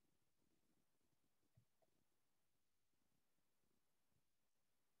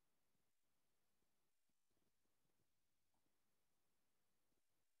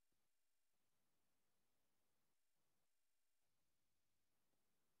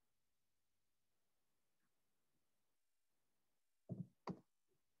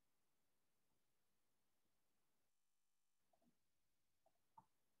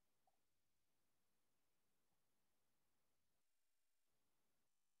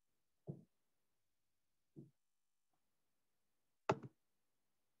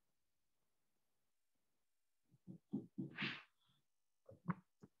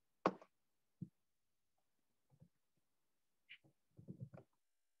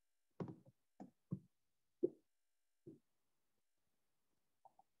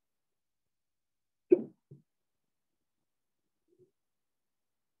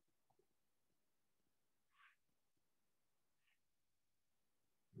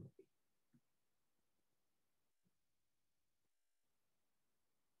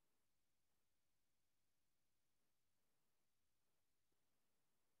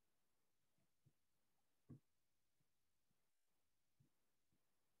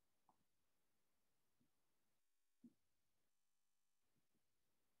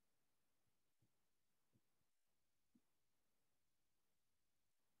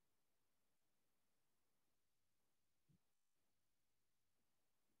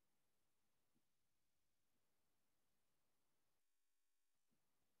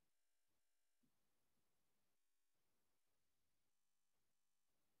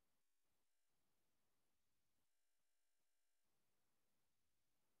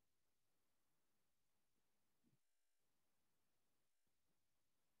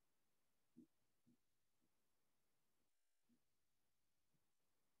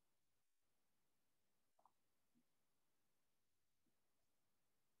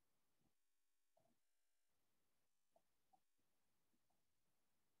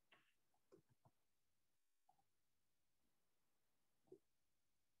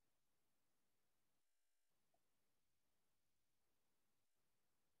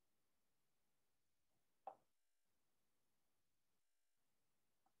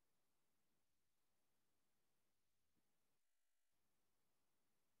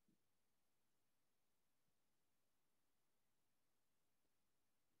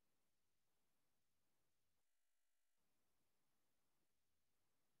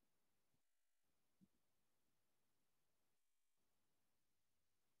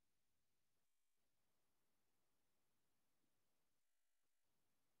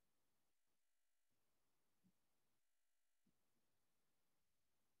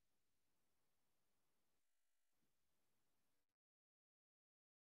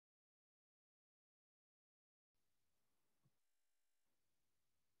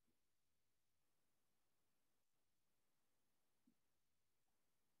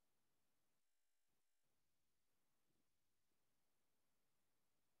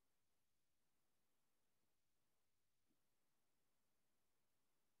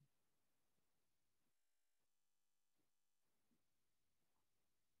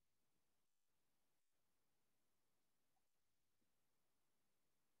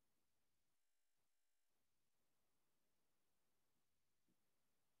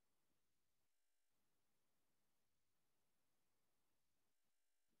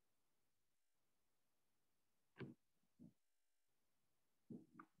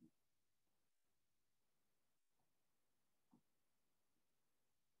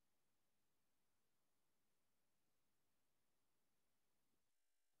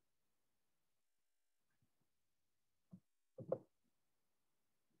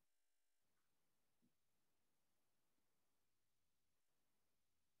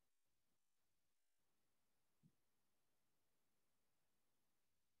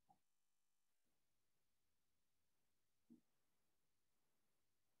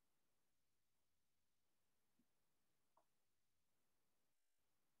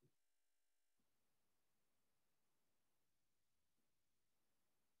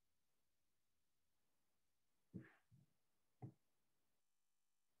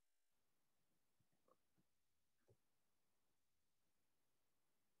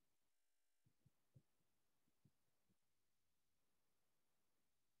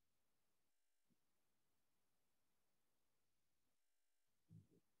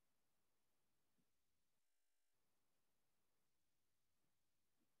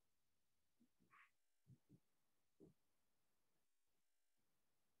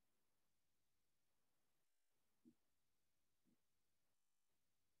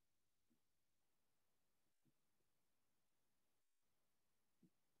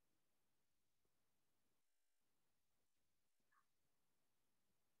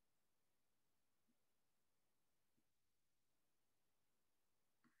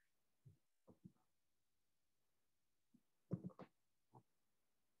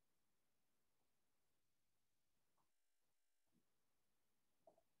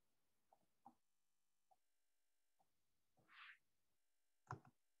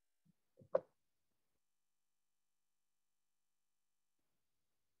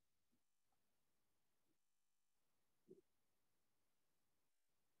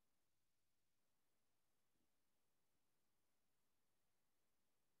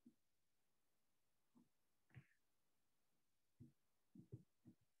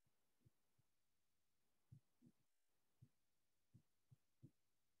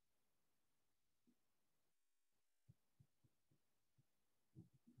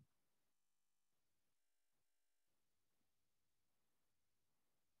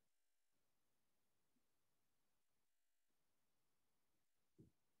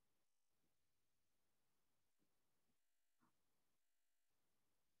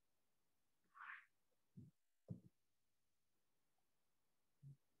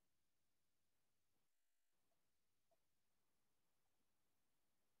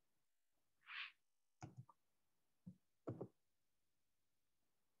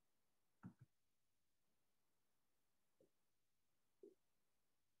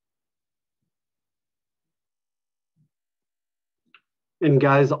 And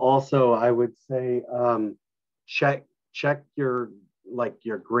guys, also, I would say check your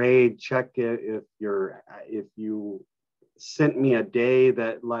your grade. Check it if you sent me a day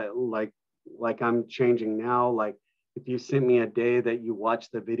that like I'm changing now. Like if you sent me a day that you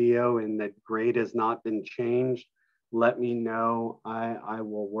watched the video and the grade has not been changed, let me know. I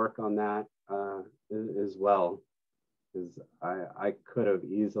will work on that as well, because I could have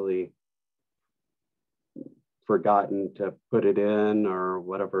easily forgotten to put it in or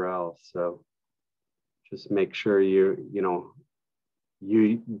whatever else. So just make sure you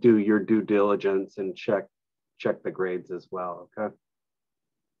do your due diligence and check the grades as well. Okay.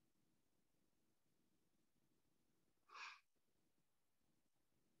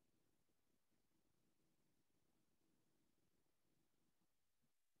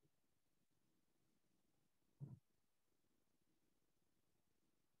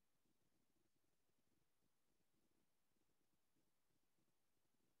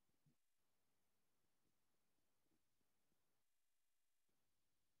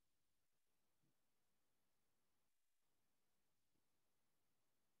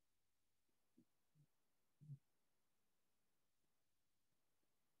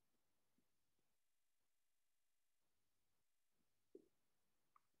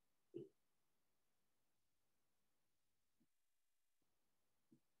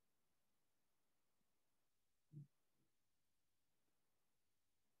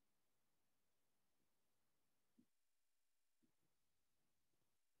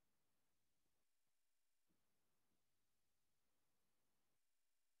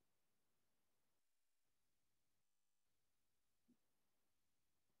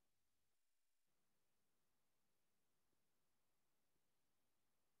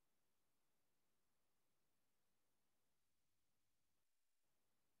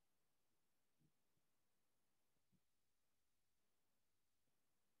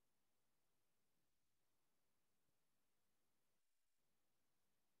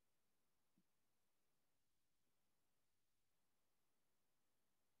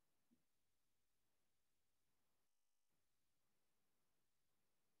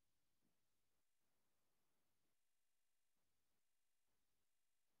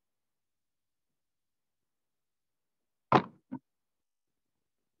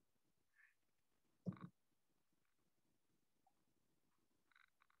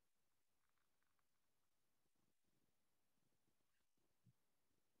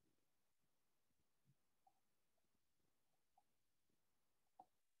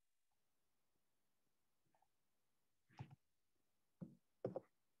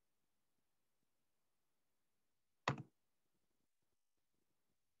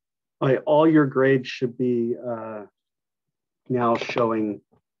 All right, all your grades should be now showing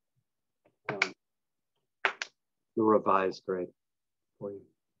the revised grade for you.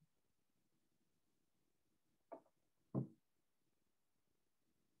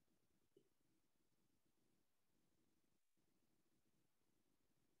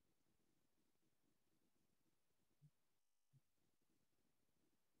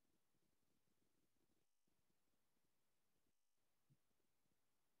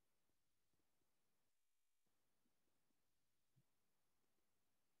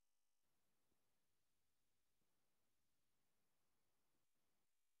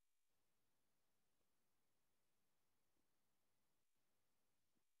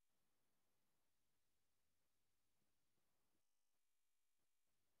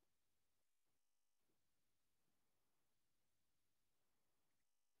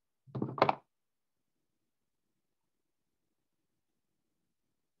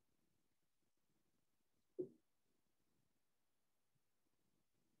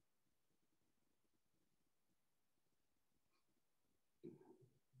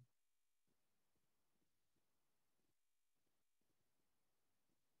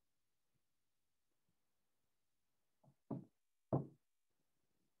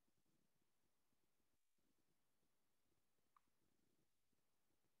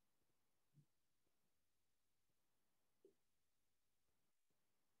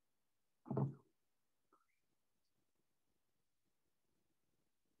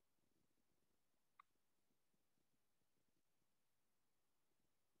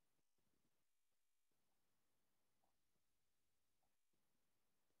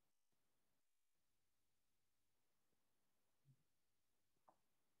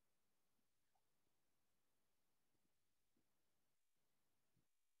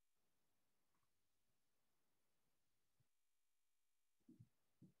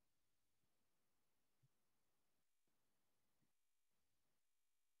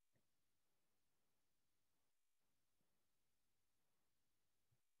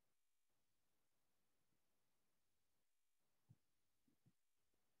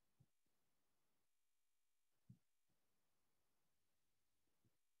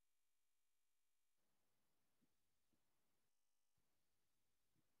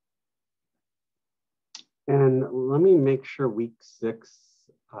 And let me make sure week 6,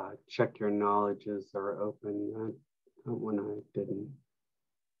 check your knowledges are open. That one I didn't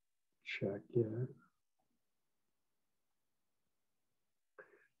check yet.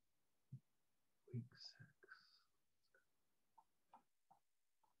 Week 6.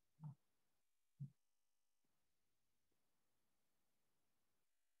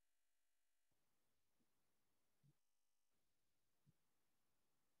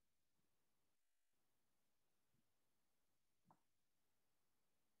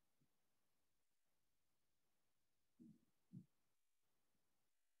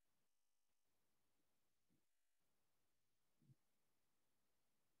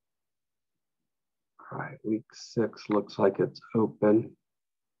 All right, week 6 looks like it's open.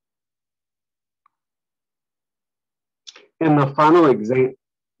 And the final exam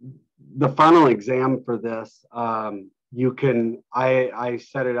for this, you can, I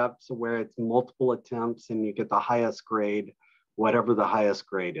set it up so where it's multiple attempts and you get the highest grade, whatever the highest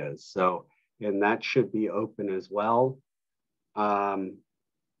grade is. So, and that should be open as well.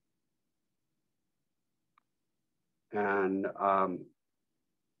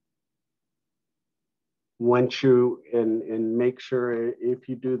 Once you, and make sure if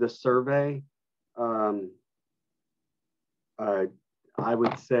you do the survey, I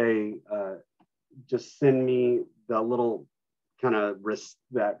would say just send me the little kind of risk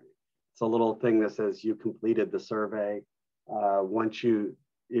that it's a little thing that says you completed the survey.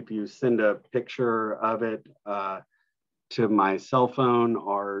 If you send a picture of it to my cell phone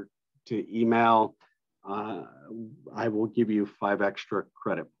or to email, I will give you 5 extra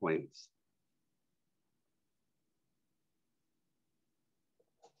credit points.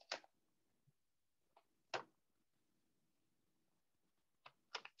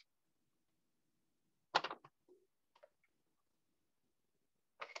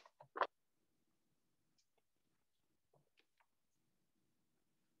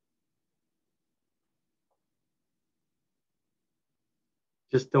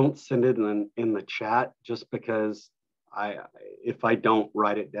 Just don't send it in the chat, just because if I don't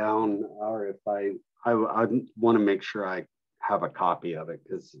write it down, or if I want to make sure I have a copy of it,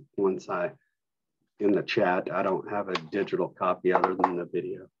 because once in the chat, I don't have a digital copy other than the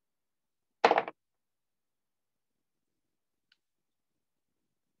video.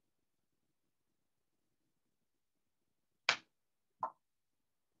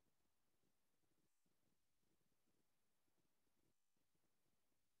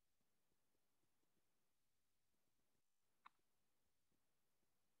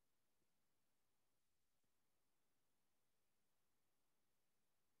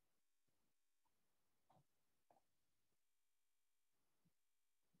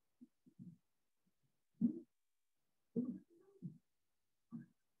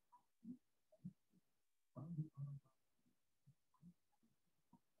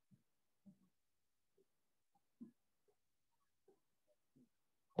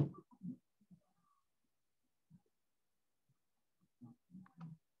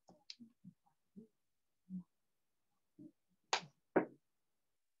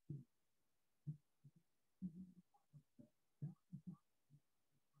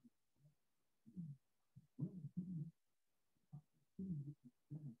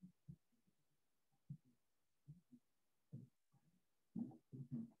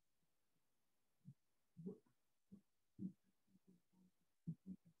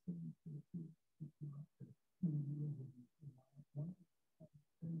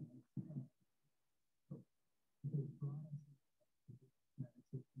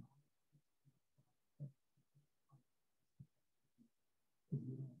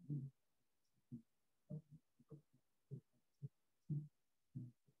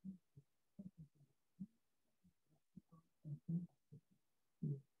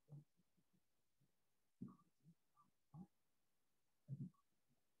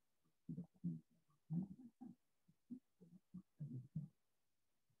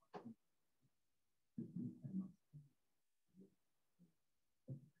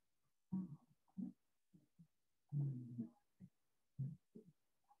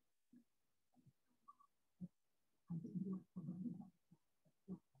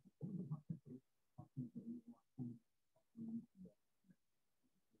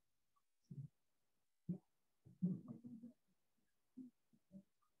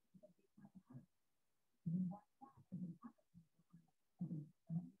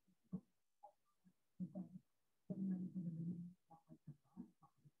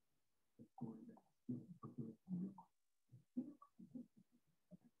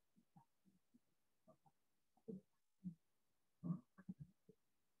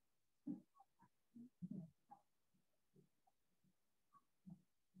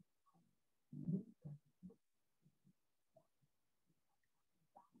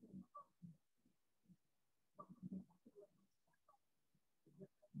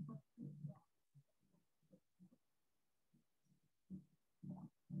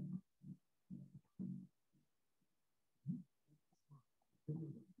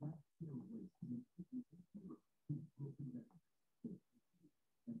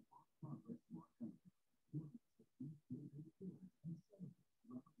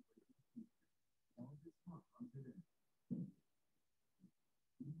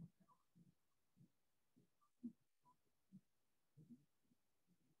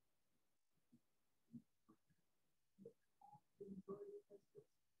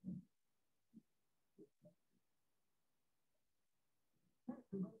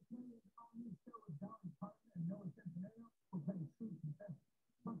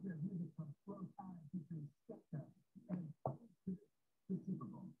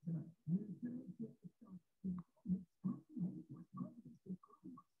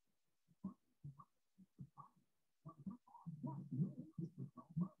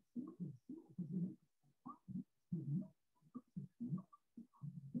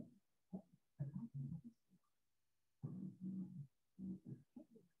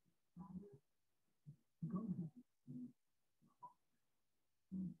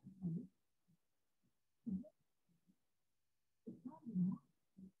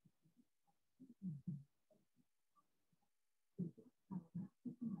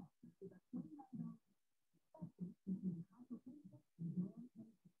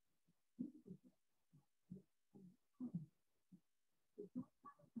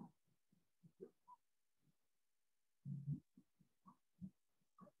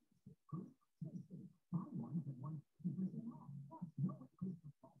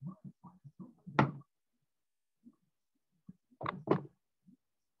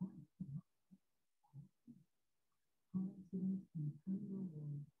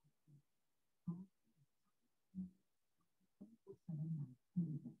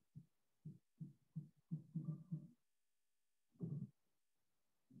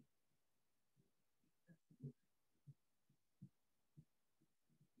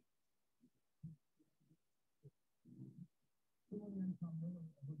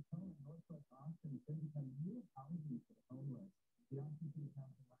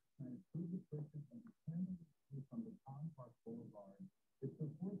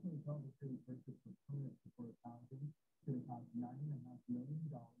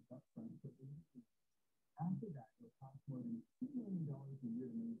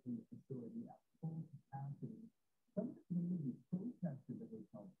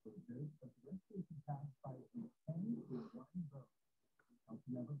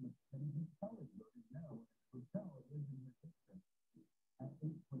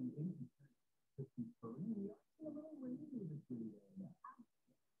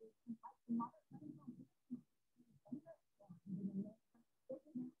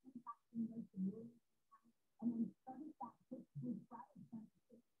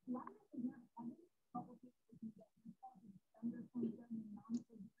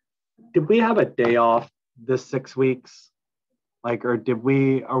 Did we have a day off this 6 weeks? Like, or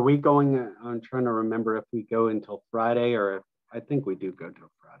are we going, I'm trying to remember if we go until Friday or if, I think we do go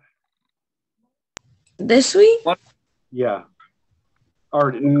till Friday. This week? What? Yeah.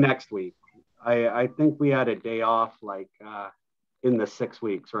 Or next week. I think we had a day off like in the 6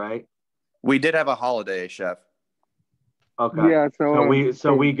 weeks, right? We did have a holiday, Chef. Okay. Yeah,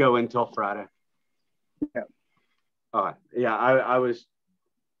 so we go until Friday. Yeah. All right. Yeah, I was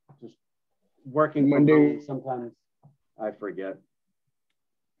just working Monday. from home. Sometimes I forget.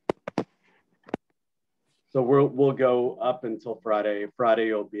 So we'll go up until Friday.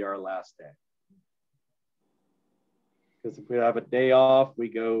 Friday will be our last day. Because if we have a day off, we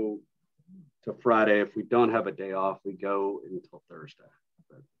go to Friday. If we don't have a day off, we go until Thursday.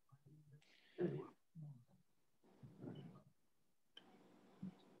 But anyway.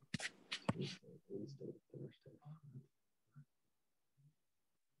 Wednesday, Thursday.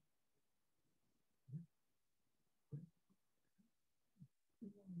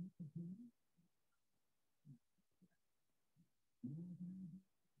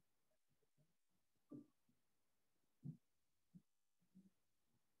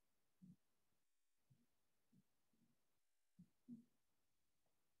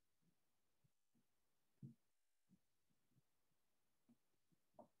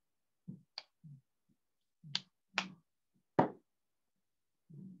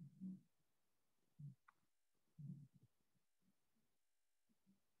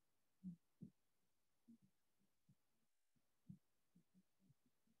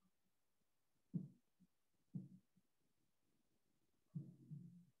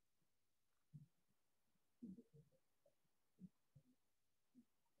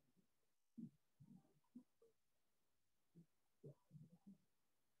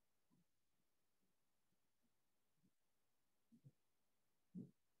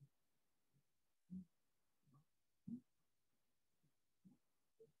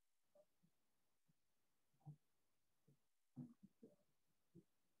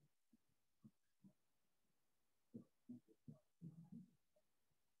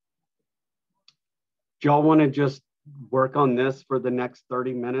 Do y'all want to just work on this for the next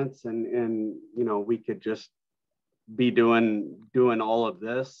 30 minutes and you know, we could just be doing all of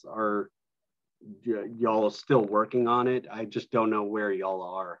this, or y'all are still working on it? I just don't know where y'all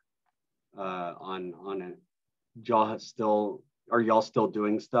are on it. Are y'all still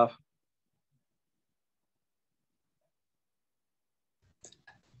doing stuff?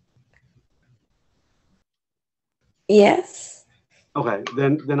 Yes. Okay,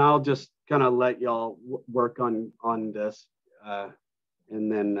 then I'll just kind of let y'all work on this,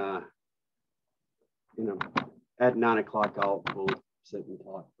 and then you know, at 9 o'clock we'll sit and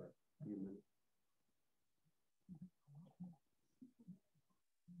talk for a few minutes.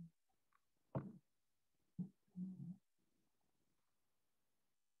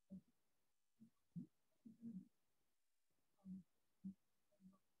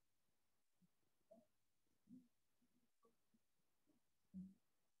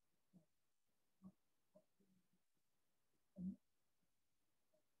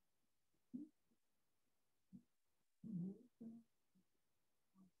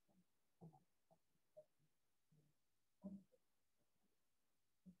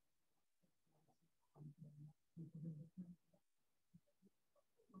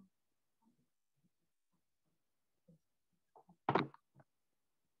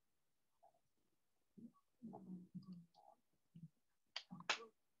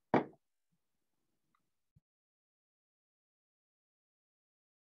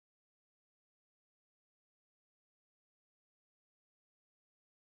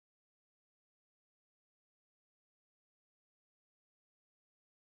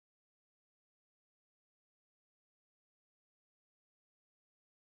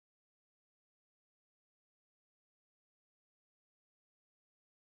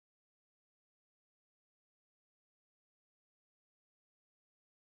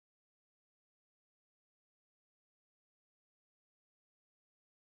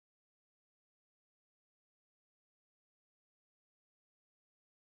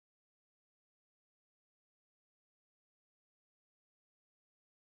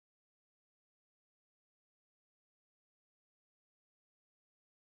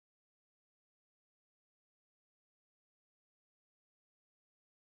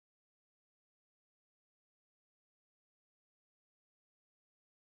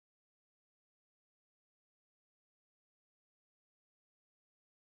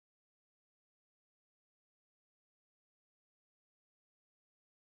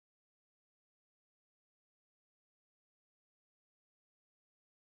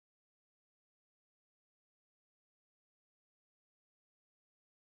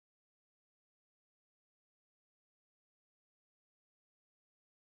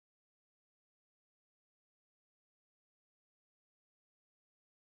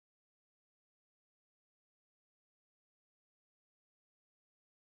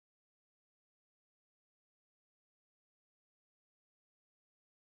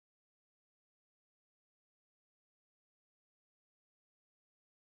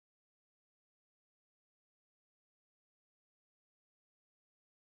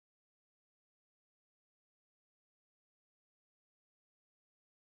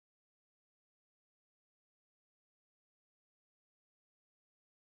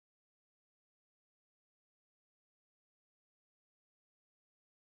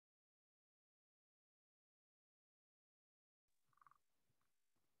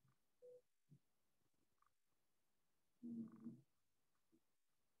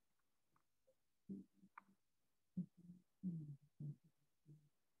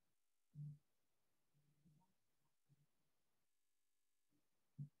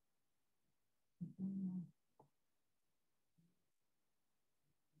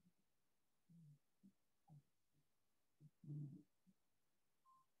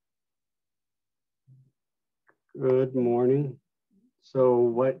 Good morning. So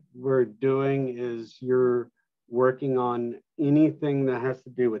what we're doing is you're working on anything that has to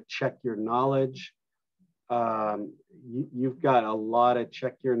do with check your knowledge. You've got a lot of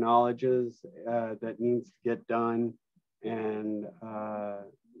check your knowledges that needs to get done, and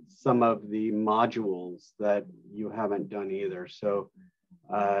some of the modules that you haven't done either. So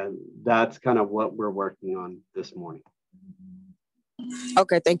that's kind of what we're working on this morning.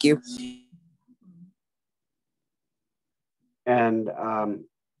 Okay, thank you. And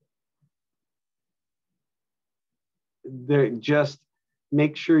just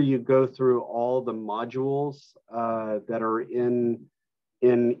make sure you go through all the modules that are in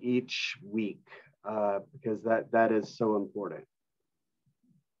each week, because that is so important.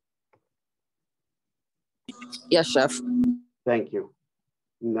 Yes, chef. Thank you.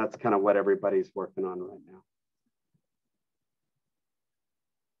 And that's kind of what everybody's working on right now.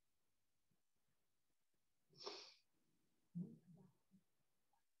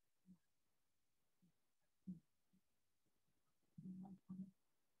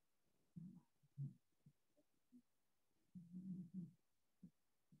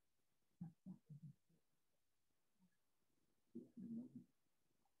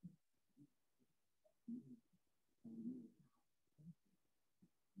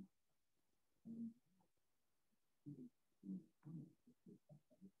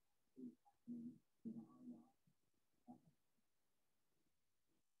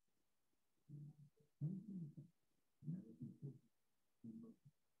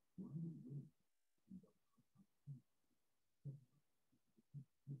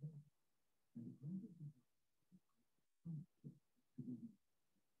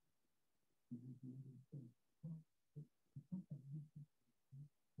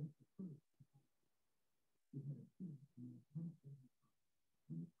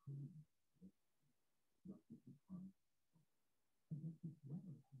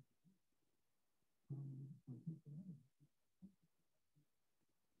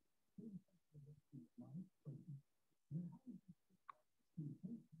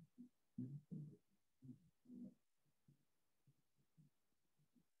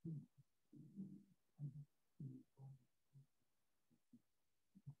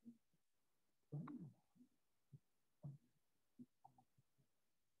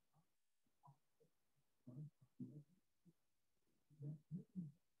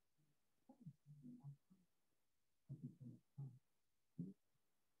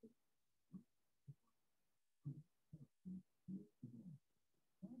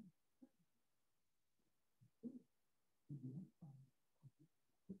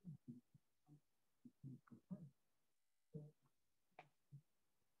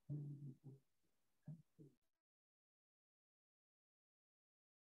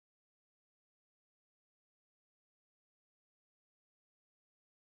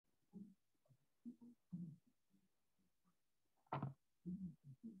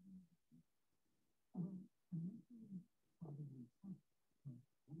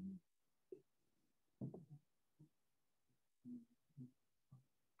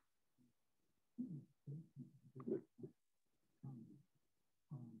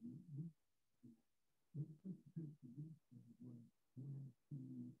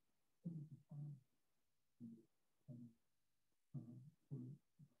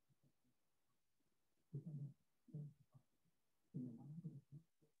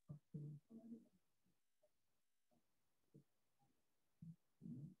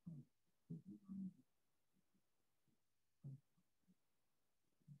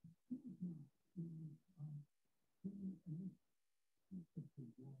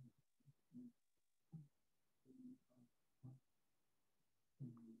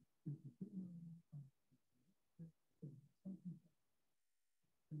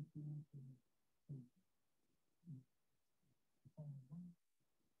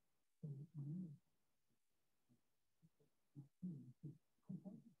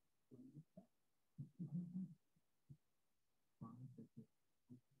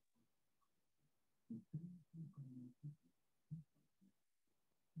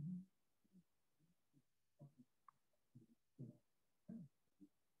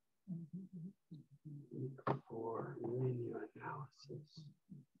 For menu analysis.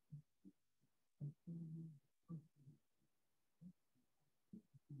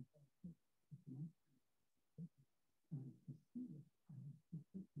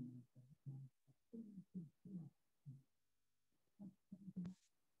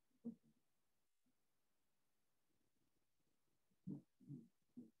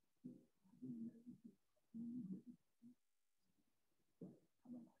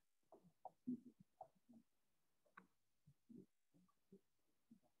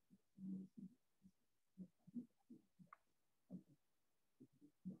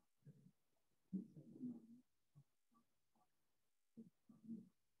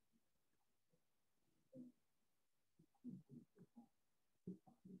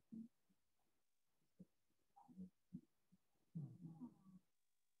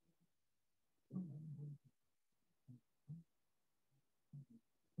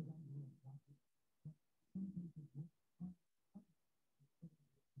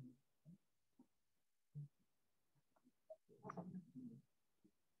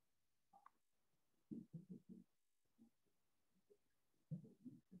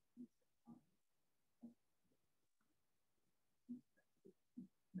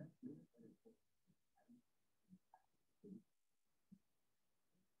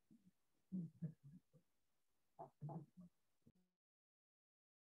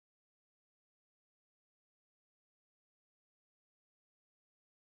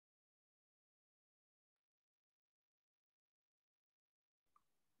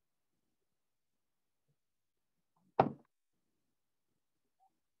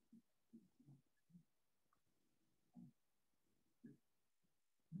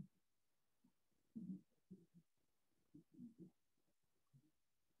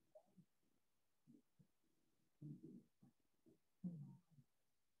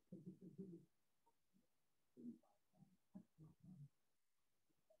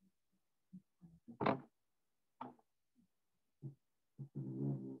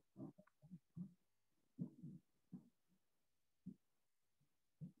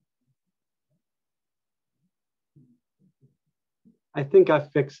 I think I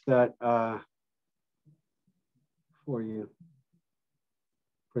fixed that for you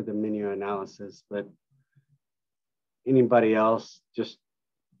for the menu analysis, but anybody else, just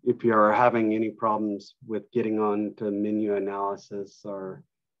if you're having any problems with getting on to menu analysis or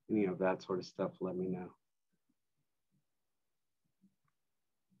any of that sort of stuff, let me know.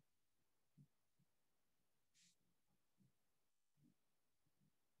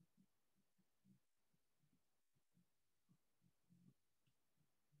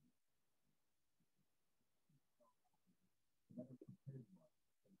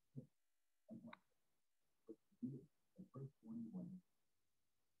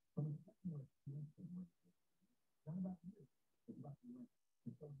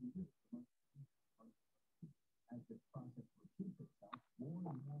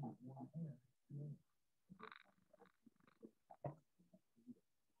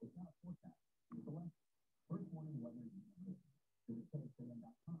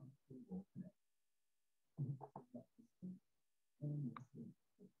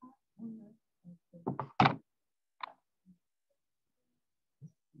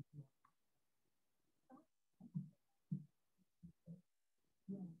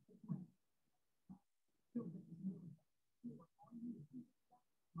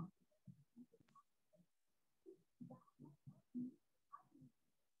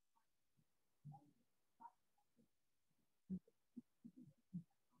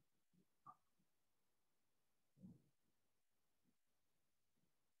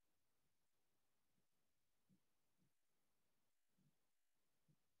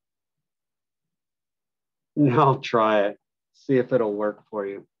 Now try it. See if it'll work for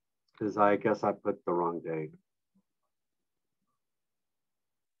you, because I guess I put the wrong date.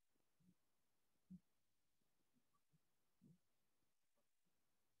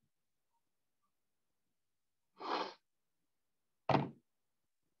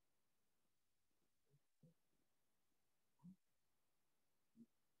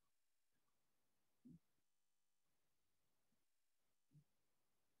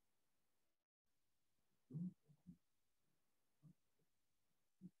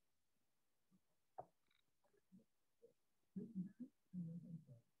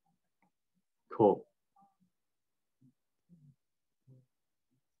 Cool.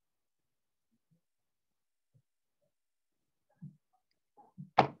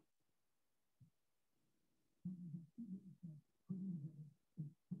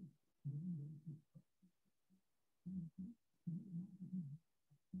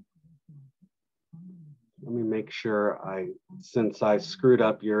 Let me make sure since I screwed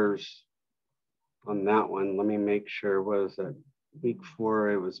up yours on that one, let me make sure, what is it? Week 4,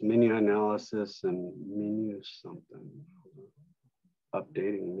 it was menu analysis and menu something.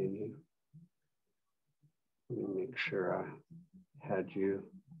 Updating menu. Let me make sure I had you.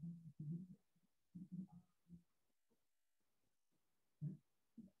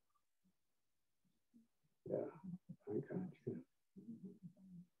 Yeah, I got you.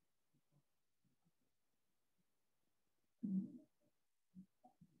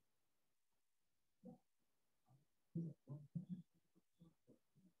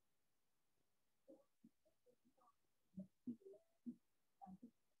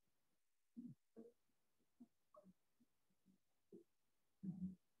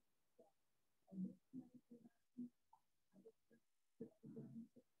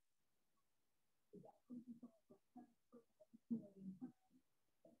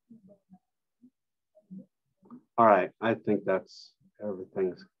 All right, I think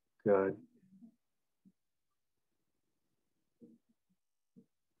everything's good.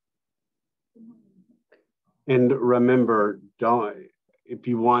 And remember, if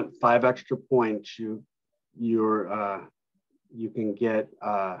you want 5 extra points, you can get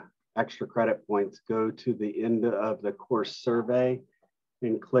extra credit points. Go to the end of the course survey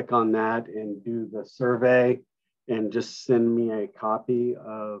and click on that and do the survey, and just send me a copy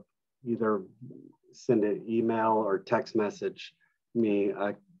of, either send an email or text message me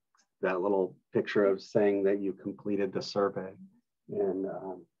that little picture of saying that you completed the survey. And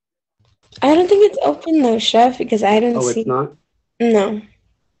I don't think it's open though, Chef, because I don't see. Oh, it's not? No.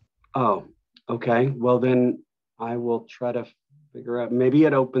 Oh, okay. Well, then I will try to figure out. Maybe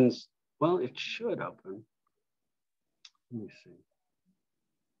it opens. Well, it should open. Let me see.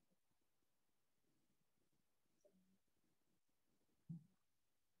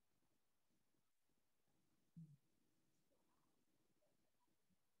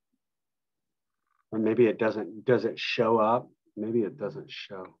 Or maybe it doesn't, does it show up? Maybe it doesn't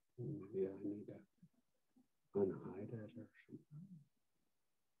show. Maybe I need to unhide it or something.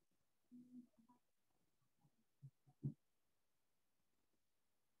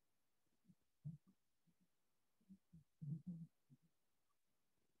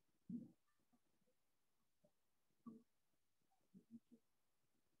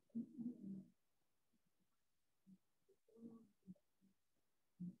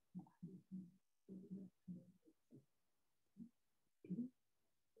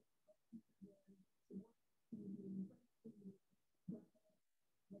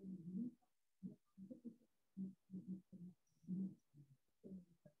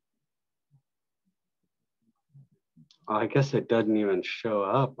 I guess it doesn't even show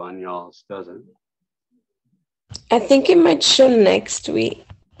up on y'all's, does it? I think it might show next week.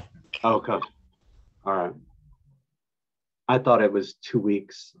 Okay. All right. I thought it was 2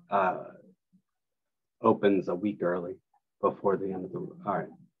 weeks, opens a week early before the end of the week. All right.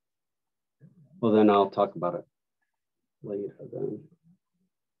 Well, then I'll talk about it later then.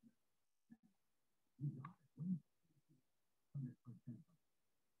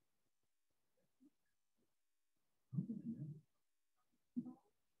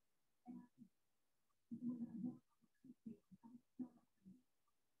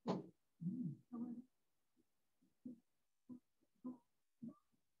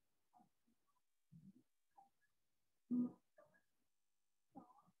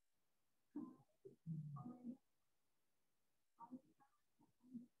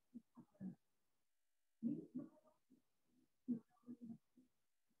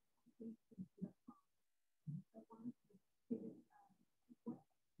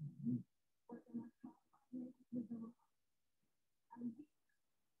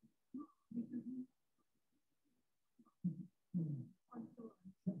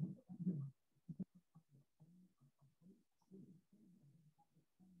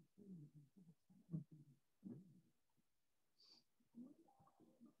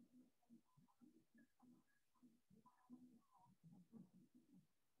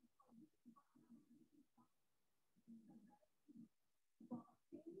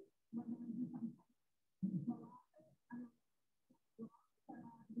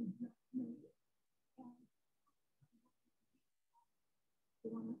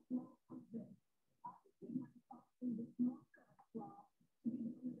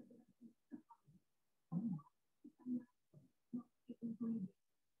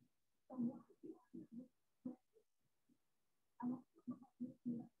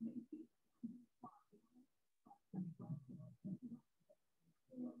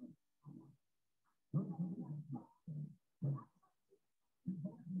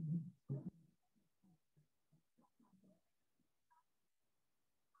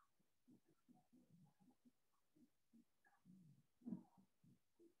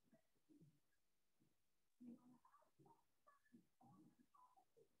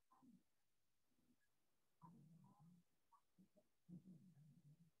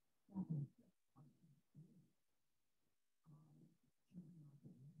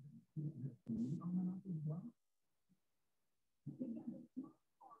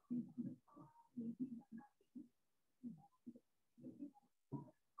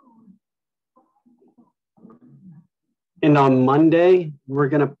 And on Monday, we're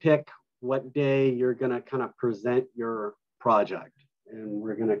going to pick what day you're going to kind of present your project. And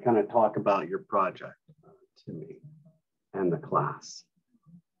we're going to kind of talk about your project to me and the class.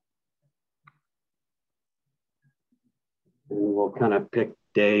 And we'll kind of pick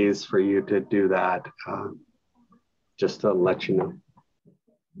days for you to do that, just to let you know.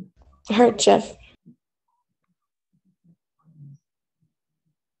 All right, Jeff.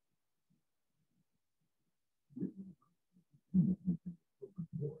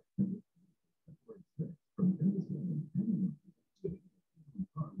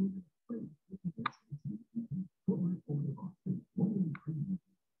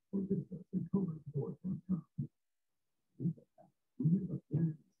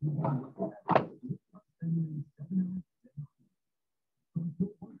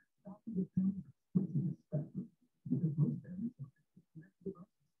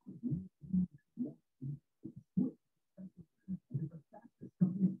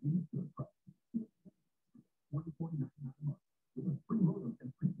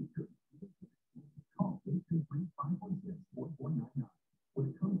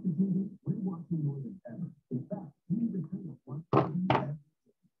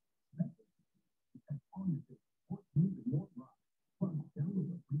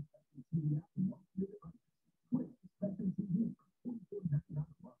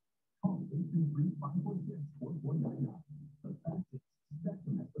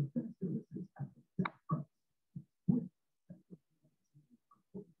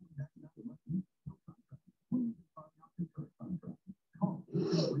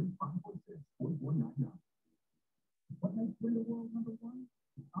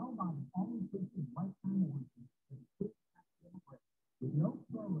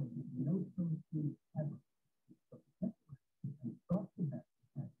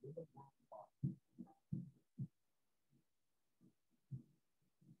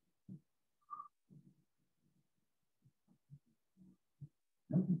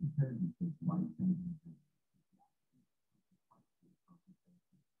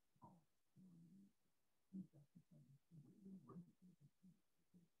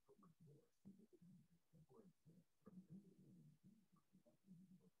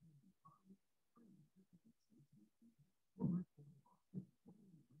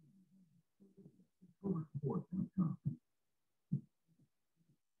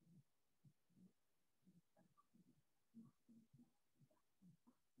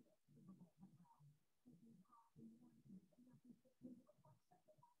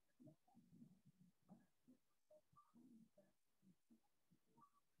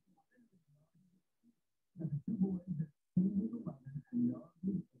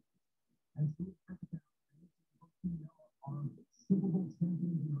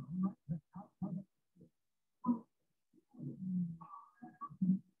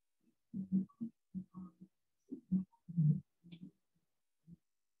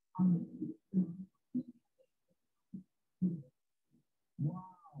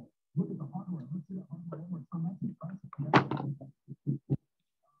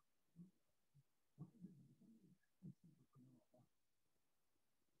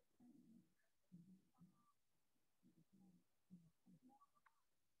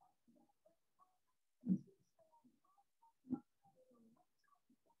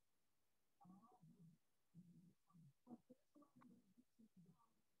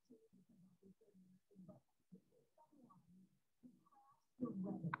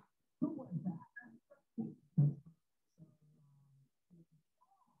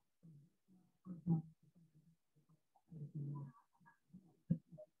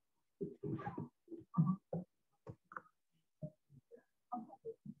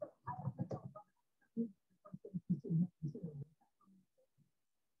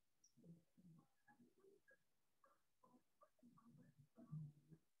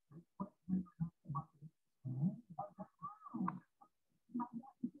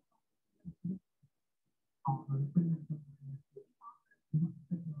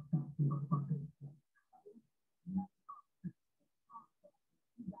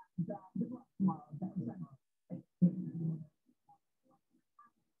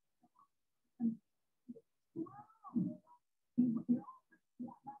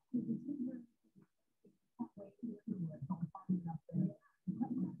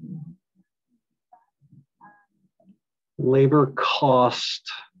 Labor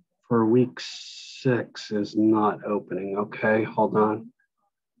cost for week 6 is not opening. Okay, hold on.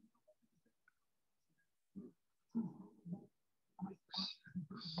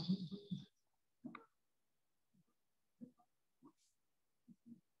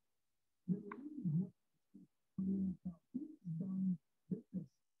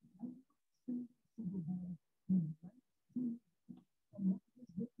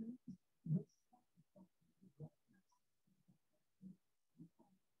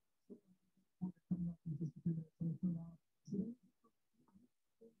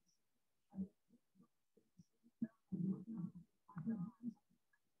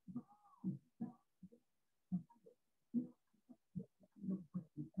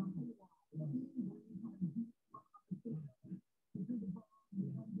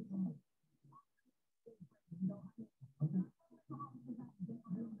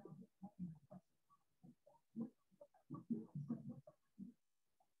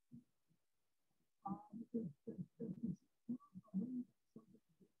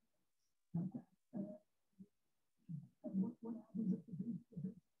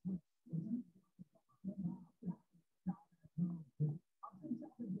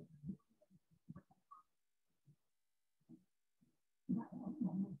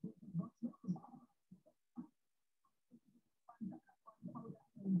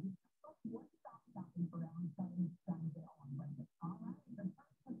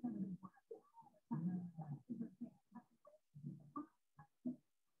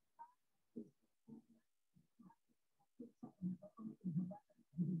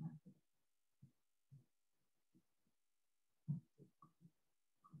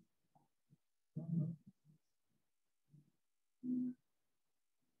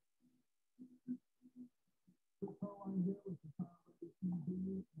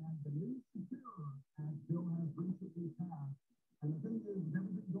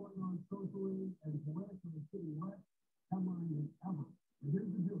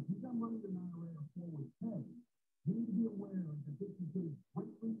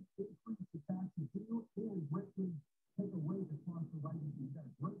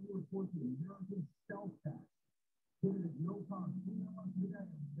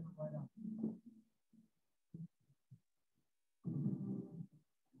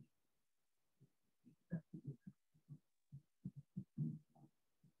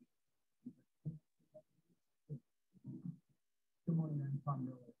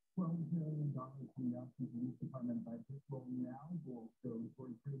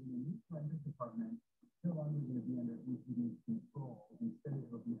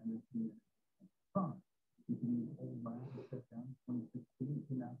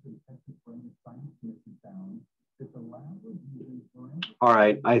 All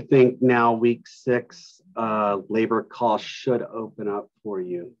right, I think now week 6, labor costs should open up for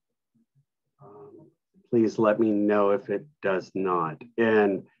you. Please let me know if it does not.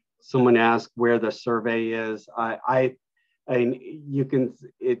 And someone asked where the survey is. You can,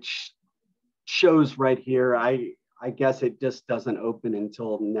 it shows right here. I guess it just doesn't open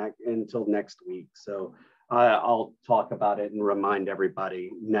until next week. So I'll talk about it and remind everybody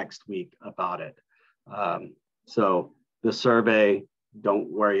next week about it. So the survey,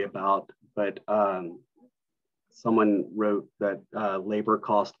 don't worry about, but someone wrote that labor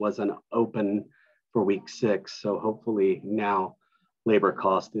cost wasn't open for week 6. So hopefully now labor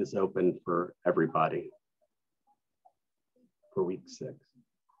cost is open for everybody for week 6.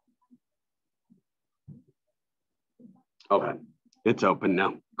 Okay, it's open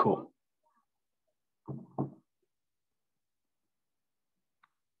now. Cool.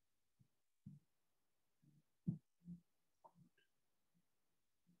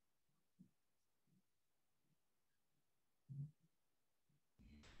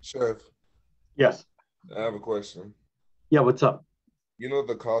 Chef. Yes. I have a question. Yeah, what's up? You know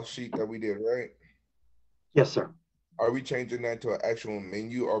the cost sheet that we did, right? Yes, sir. Are we changing that to an actual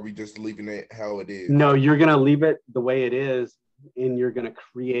menu, or are we just leaving it how it is? No, you're going to leave it the way it is, and you're going to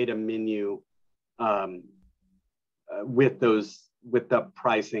create a menu with the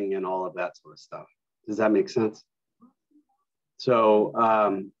pricing and all of that sort of stuff. Does that make sense? So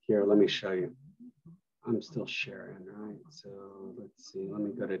here, let me show you. I'm still sharing, right? So let's see. Let me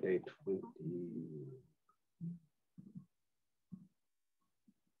go to day 20.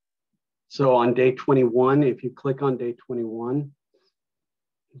 So on day 21, if you click on day 21,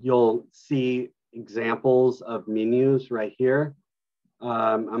 you'll see examples of menus right here.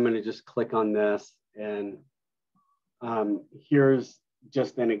 I'm going to just click on this, and here's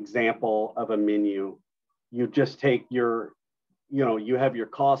just an example of a menu. You just take your, you have your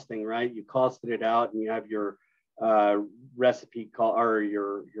costing, right? You costed it out, and you have your recipe or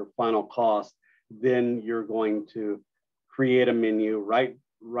your final cost. Then you're going to create a menu, write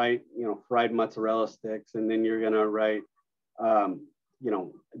fried mozzarella sticks, and then you're going to write a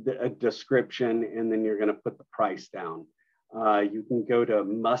description, and then you're going to put the price down. You can go to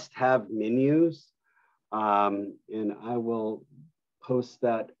must-have menus, and I will post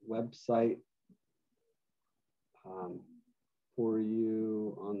that website for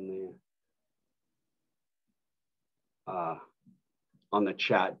you on the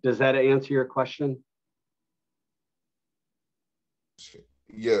chat. Does that answer your question?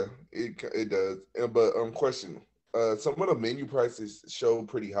 Yeah, it does. But question. Some of the menu prices show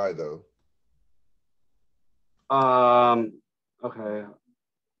pretty high though. Okay.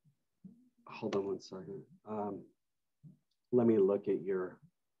 Hold on one second. Let me look at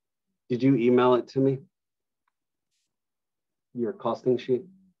did you email it to me? Your costing sheet?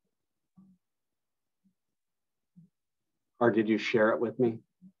 Or did you share it with me?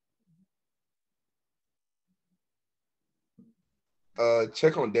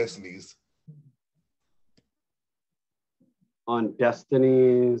 Check on Destiny's. On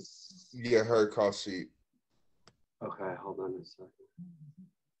Destiny's? Yeah, her cost sheet. Okay, hold on a second.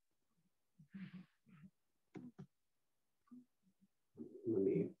 Let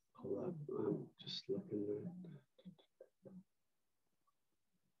me pull up. I'm just looking at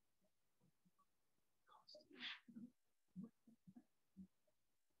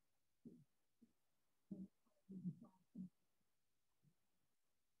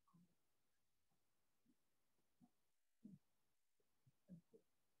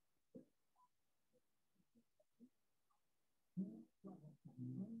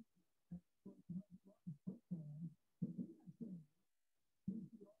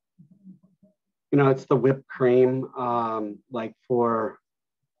it's the whipped cream, like for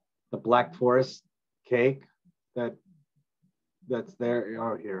the Black Forest cake that's there.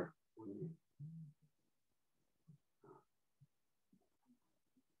 Oh, here.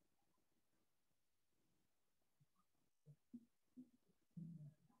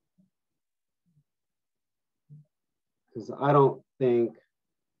 Because I don't think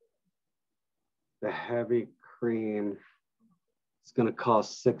the heavy cream is going to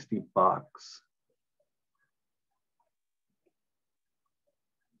cost $60.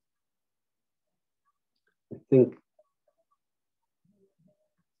 I think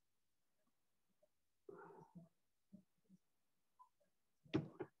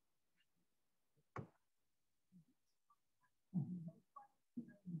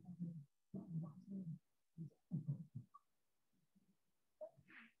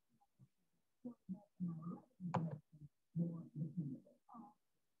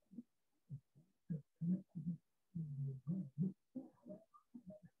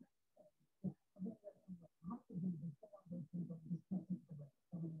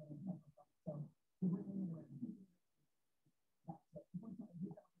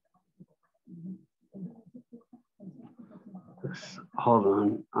Hold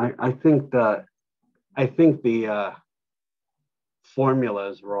on. I think the formula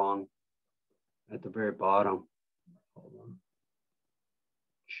is wrong at the very bottom. Hold on.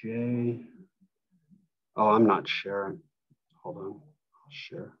 J. Oh, I'm not sharing. Hold on. I'll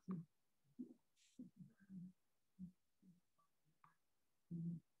share.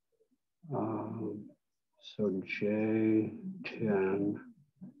 So J10,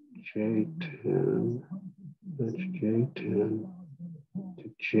 that's J10 to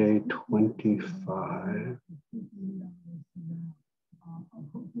J25.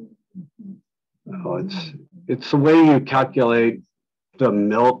 Oh, it's the way you calculate the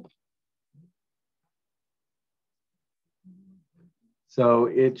milk. So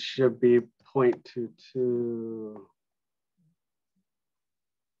it should be 0.22.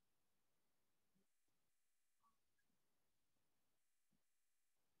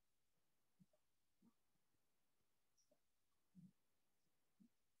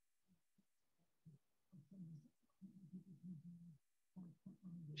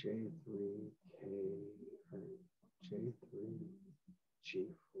 J3K, J3, G4,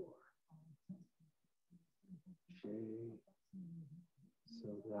 J, so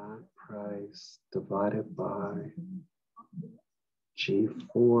that price divided by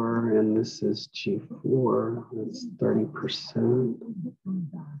G4, and this is G4, that's 30%,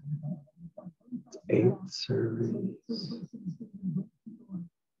 8 servings,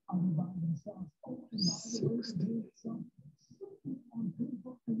 60.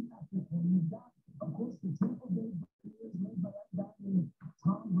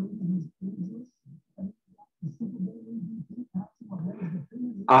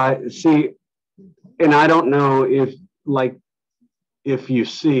 See, and I don't know if you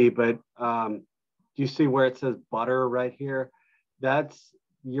see, but do you see where it says butter right here? That's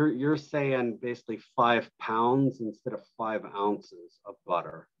you're saying basically 5 pounds instead of 5 ounces of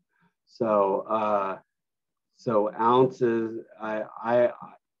butter. So so ounces,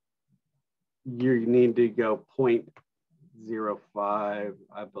 you need to go 0.05,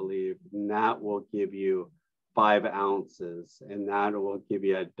 I believe, and that will give you 5 ounces, and that will give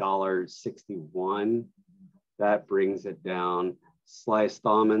you $1.61. That brings it down. Sliced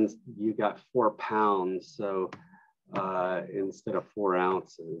almonds, you got 4 pounds, so instead of 4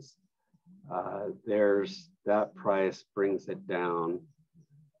 ounces, there's that price brings it down.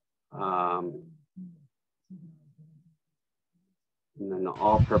 And then the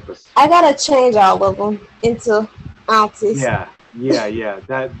all-purpose. I gotta change all of them into ounces. Yeah.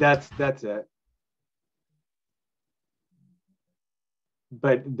 That's it.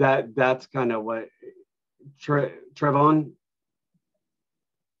 But that's kind of what Trevon.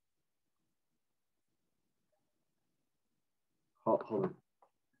 Hold on.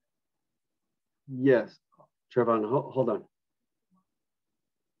 Yes, Trevon. Hold on.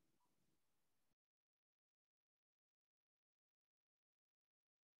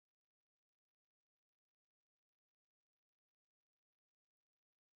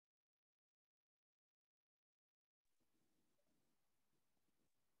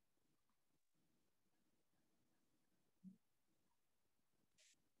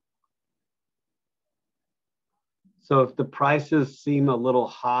 So if the prices seem a little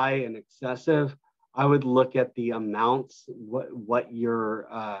high and excessive, I would look at the amounts, what you're,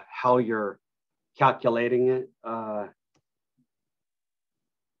 how you're calculating it.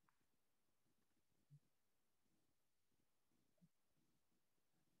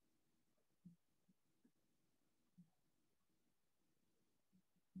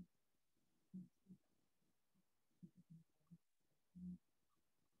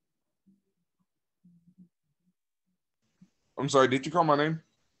 I'm sorry, did you call my name?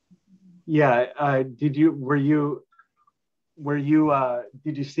 Yeah. Did you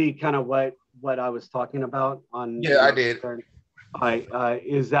see kind of what I was talking about on? Yeah, I did.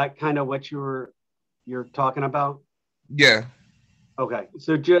 Is that kind of what you're talking about? Yeah. Okay.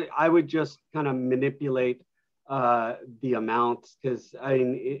 So I would just kind of manipulate the amounts, because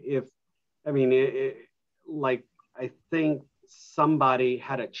like I think somebody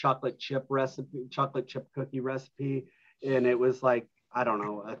had a chocolate chip cookie recipe, and it was like, I don't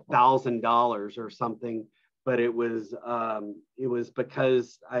know, $1,000 or something, but it was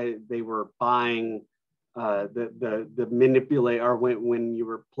because they were buying the manipulate, or when you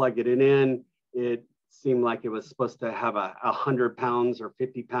were plugging it in, it seemed like it was supposed to have 100 pounds or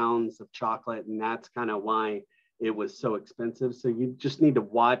 50 pounds of chocolate, and that's kind of why it was so expensive. So you just need to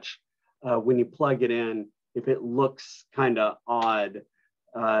watch when you plug it in. If it looks kind of odd,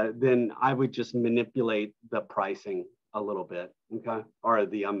 then I would just manipulate the pricing a little bit, okay, or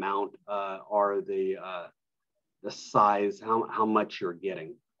the amount, or the the size, how much you're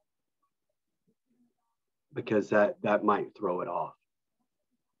getting, because that might throw it off.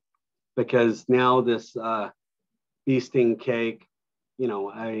 Because now this bee sting cake, you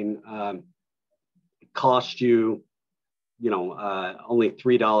know, I mean, it cost you, you know, only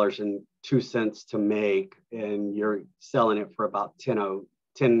 $3.02 to make, and you're selling it for about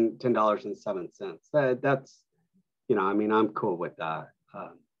 $10.07. That's, you know, I mean, I'm cool with that.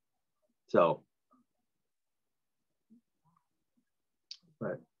 So,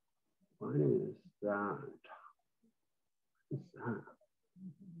 but what is that? What's that?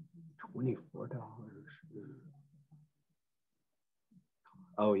 $24.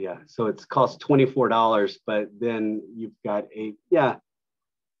 Oh yeah, so it's cost $24, but then you've got yeah.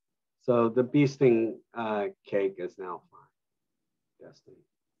 So the bee sting cake is now fine. Destiny.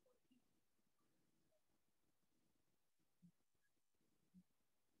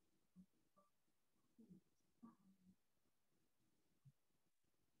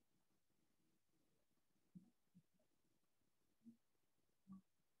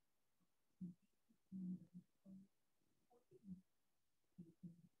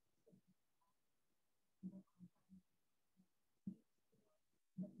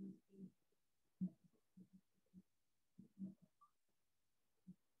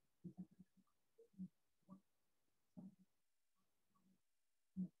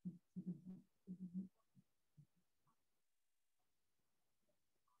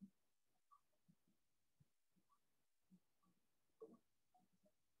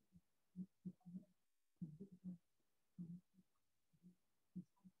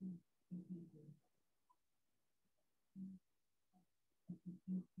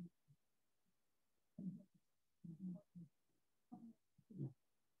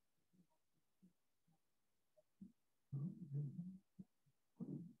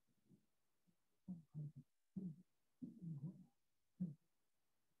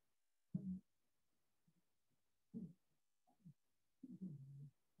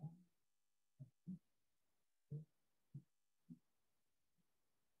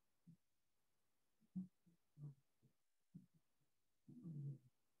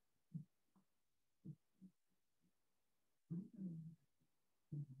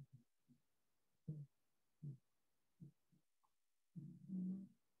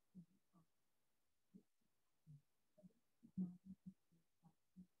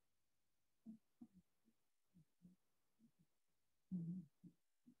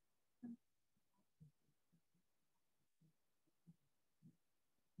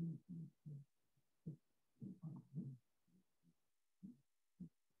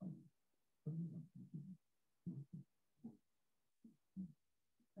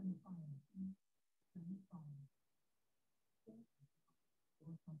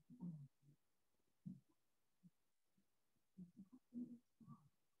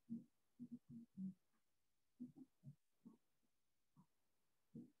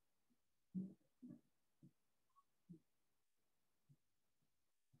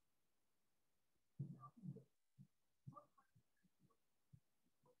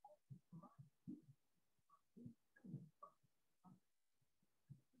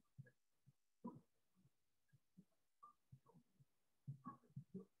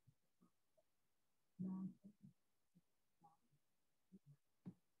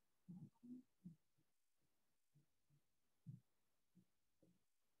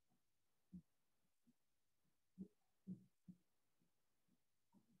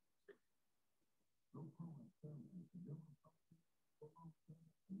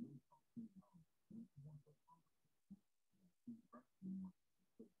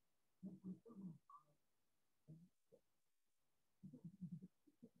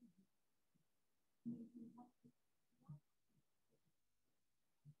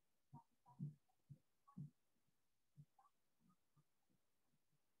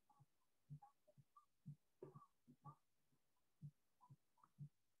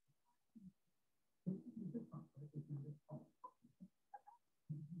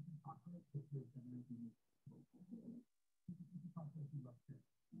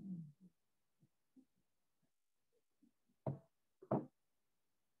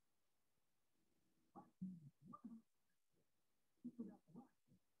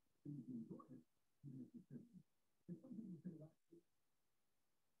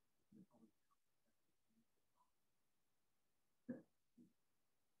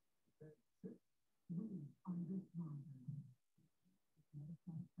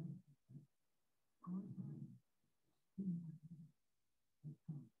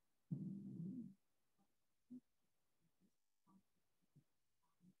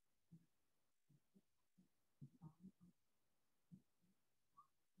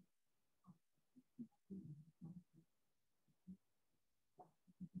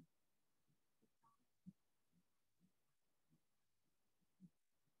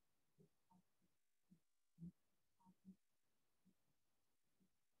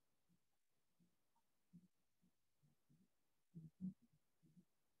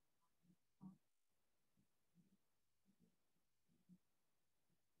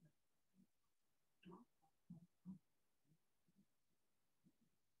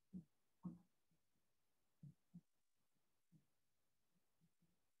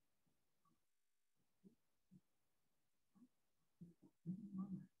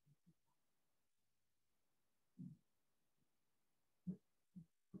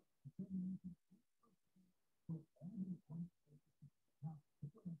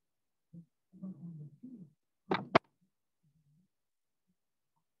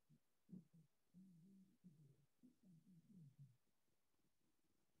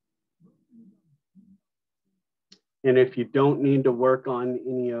 And if you don't need to work on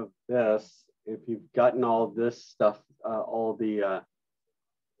any of this, if you've gotten all of this stuff, all the,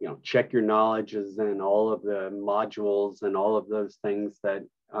 check your knowledges and all of the modules and all of those things that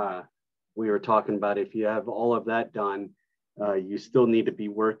we were talking about, if you have all of that done, you still need to be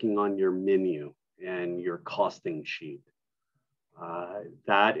working on your menu and your costing sheet.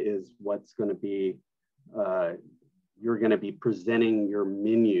 That is what's going to be, you're going to be presenting your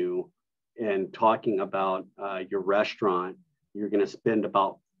menu and talking about your restaurant. You're going to spend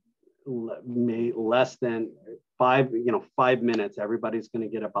about less than 5 minutes. Everybody's going to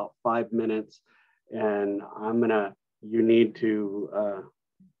get about 5 minutes, and I'm going to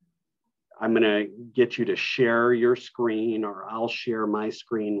get you to share your screen, or I'll share my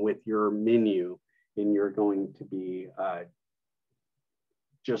screen with your menu, and you're going to be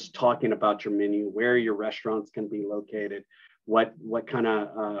just talking about your menu, where your restaurant's going to be located, what kind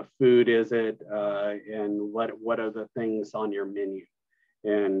of food is it, and what are the things on your menu,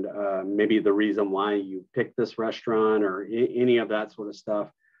 and maybe the reason why you picked this restaurant, or any of that sort of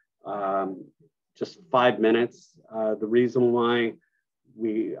stuff. Just 5 minutes. The reason why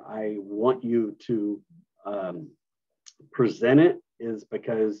I want you to present it is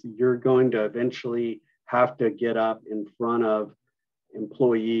because you're going to eventually have to get up in front of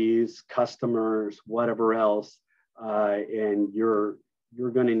employees, customers, whatever else, and you're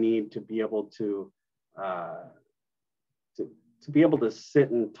going to need to be able to be able to sit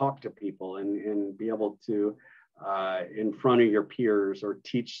and talk to people, and be able to in front of your peers, or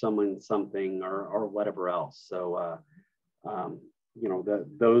teach someone something, or whatever else. So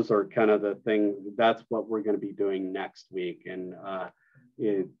those are kind of the things. That's what we're going to be doing next week, and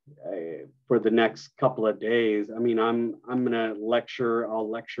for the next couple of days. I mean, I'm going to lecture. I'll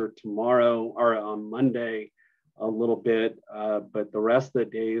lecture tomorrow, or on Monday, a little bit, but the rest of the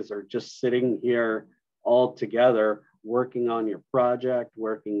days are just sitting here all together, working on your project,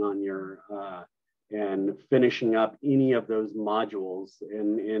 working on your and finishing up any of those modules.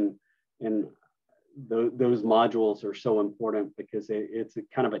 And those modules are so important because it's a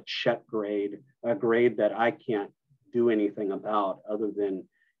kind of a check grade, a grade that I can't do anything about, other than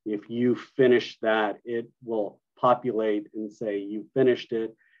if you finish that, it will populate and say you finished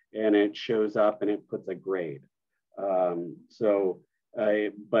it, and it shows up and it puts a grade.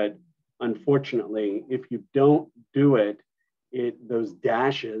 But unfortunately, if you don't do it, those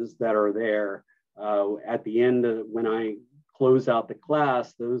dashes that are there at the end when I close out the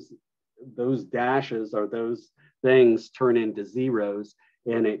class, those dashes, or those things, turn into zeros,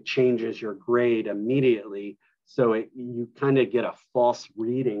 and it changes your grade immediately. So you kind of get a false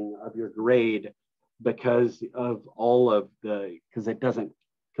reading of your grade because of because it doesn't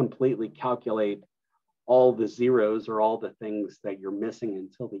completely calculate all the zeros or all the things that you're missing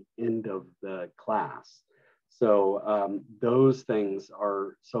until the end of the class. So those things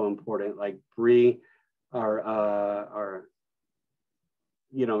are so important. Like Bree,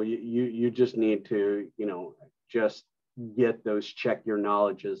 you just need to, just get those check your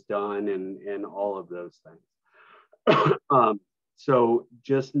knowledges done, and all of those things. So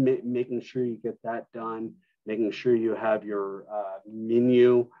just making sure you get that done, making sure you have your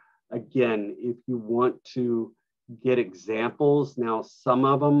menu. Again, if you want to get examples, now some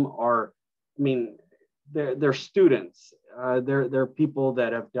of them are, they're students. They're people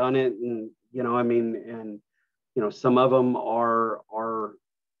that have done it, and some of them are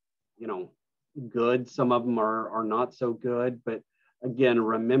good, some of them are not so good. But again,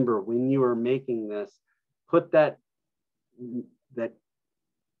 remember, when you are making this, put that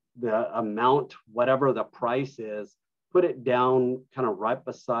the amount, whatever the price is, put it down kind of right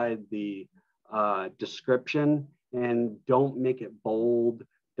beside the description, and don't make it bold.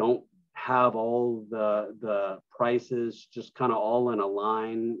 Don't have all the prices just kind of all in a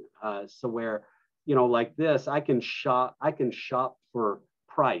line. So where, like this, I can shop for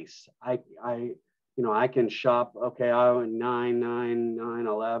price. I can shop, okay, I went 9, 9, 9,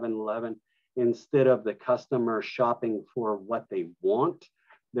 11, 11. Instead of the customer shopping for what they want,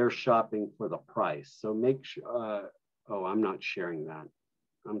 they're shopping for the price. So make sure, oh, I'm not sharing that.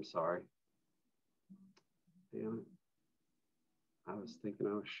 I'm sorry. Damn it. I was thinking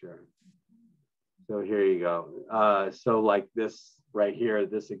I was sharing. So here you go. So like this right here,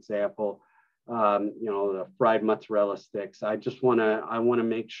 this example, the fried mozzarella sticks. I want to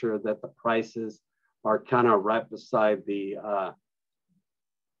make sure that the prices are kind of right beside the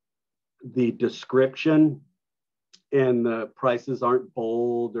description, and the prices aren't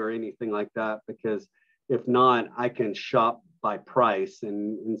bold or anything like that, because if not, I can shop by price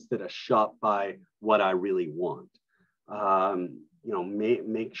and instead of shop by what I really want. you know,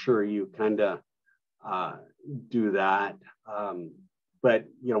 make sure you kind of do that. But,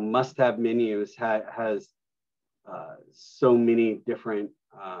 you know, must-have menus has so many different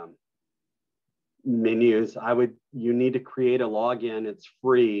menus. You need to create a login. It's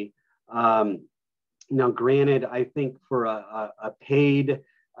free. Now, granted, I think for a paid,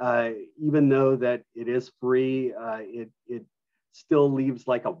 even though that it is free, it still leaves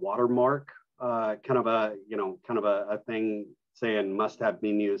like a watermark, kind of a thing saying must-have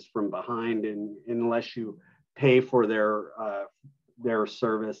menus from behind, and unless you pay for their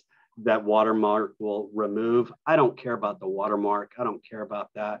service, that watermark will remove. I don't care about the watermark. I don't care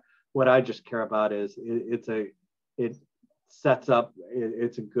about that. What I just care about is it sets up.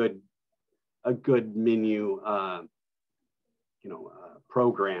 It's a good menu,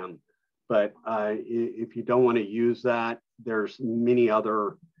 program. But if you don't want to use that, there's many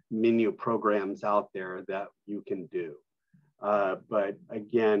other menu programs out there that you can do. But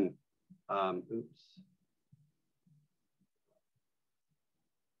again, oops.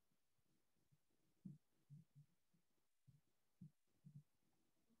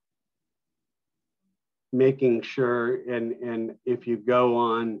 Making sure, and if you go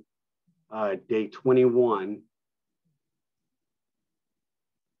on day 21,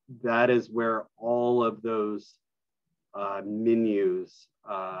 that is where all of those menus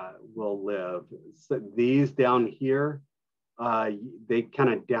will live. So these down here, they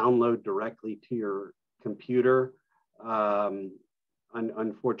kind of download directly to your computer.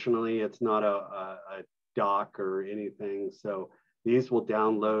 Unfortunately, it's not a doc or anything. So these will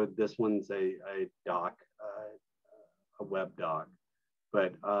download. This one's a doc, a web doc.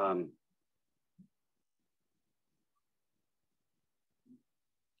 But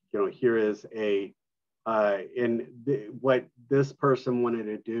here is what this person wanted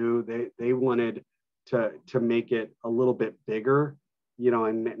to do. They wanted to make it a little bit bigger,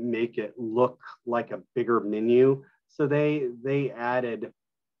 and make it look like a bigger menu. So they added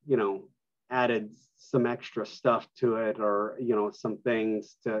some extra stuff to it, or some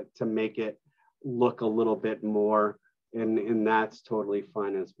things to make it look a little bit more, and that's totally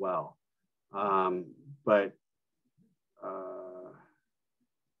fine as well. But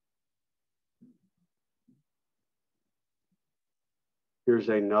here's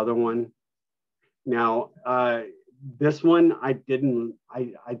another one. Now, this one I didn't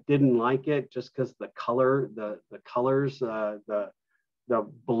like it just because the colors, the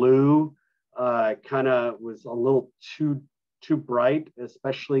blue kind of was a little too bright,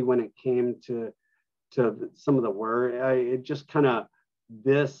 especially when it came to some of the word. It just kind of,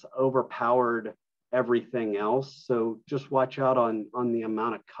 this overpowered everything else. So just watch out on the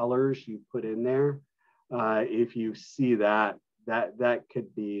amount of colors you put in there. If you see that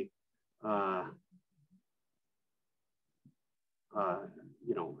could be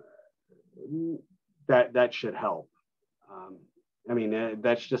that should help. I mean,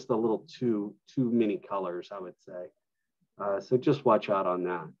 that's just a little too many colors, I would say. So just watch out on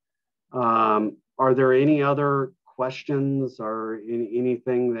that. Are there any other questions or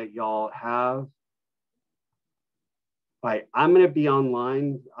anything that y'all have? I'm going to be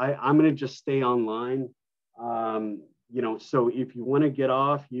online. I'm going to just stay online. So if you want to get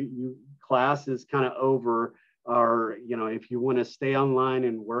off, class is kind of over, or if you want to stay online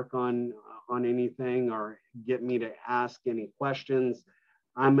and work on anything or get me to ask any questions,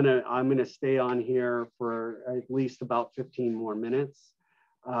 I'm gonna stay on here for at least about 15 more minutes.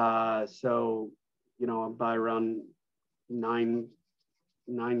 So by around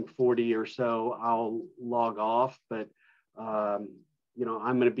 9:40 or so, I'll log off. But I'm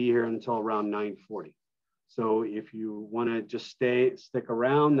going to be here until around 9:40. So if you want to just stick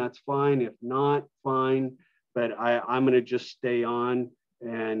around, that's fine. If not, fine. But I'm going to just stay on.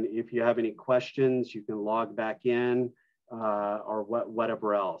 And if you have any questions, you can log back in or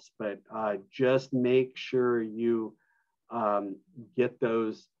whatever else. But just make sure you get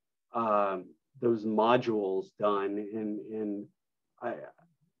those modules done. And I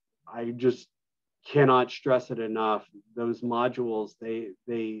just cannot stress it enough. Those modules, they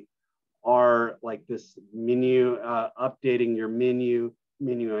are like this menu, updating your menu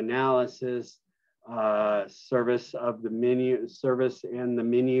analysis, service and the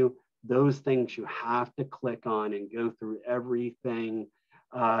menu. Those things you have to click on and go through everything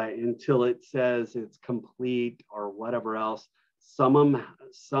until it says it's complete or whatever else. Some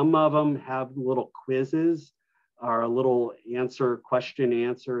of them have little quizzes or a little question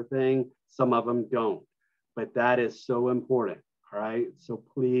answer thing. Some of them don't, but that is so important. All right, so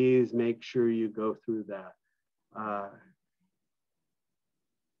please make sure you go through that.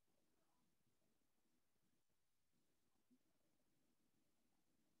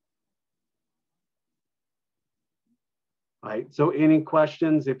 All right. So any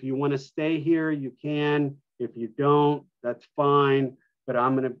questions? If you want to stay here, you can. If you don't, that's fine. But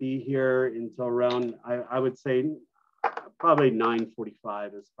I'm going to be here until around, I would say probably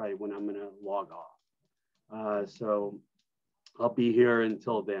 9:45 is probably when I'm going to log off. So I'll be here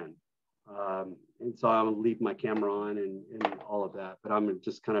until then. And so I'll leave my camera on and all of that. But I'm going to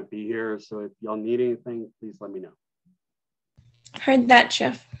just kind of be here. So if y'all need anything, please let me know. Heard that,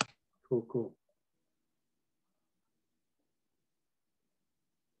 Chef. Cool, cool.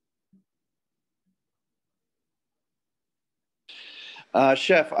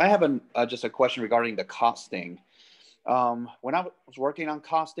 Chef, I have just a question regarding the costing. When I was working on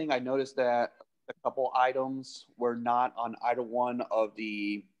costing, I noticed that a couple items were not on either one of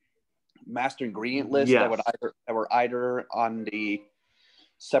the master ingredient lists that were either on the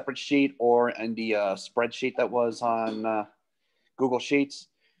separate sheet or in the spreadsheet that was on Google Sheets.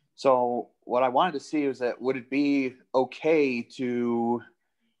 So what I wanted to see was that would it be okay to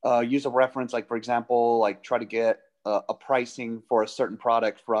use a reference, like for example, like try to get a pricing for a certain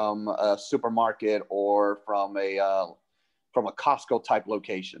product from a supermarket or from a Costco type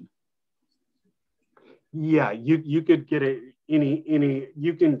location? Yeah, you could get it any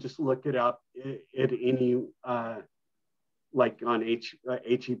you can just look it up at any like on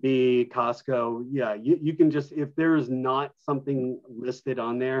HEB, Costco. Yeah, you can just, if there is not something listed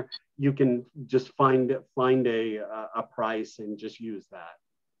on there, you can just find a price and just use that.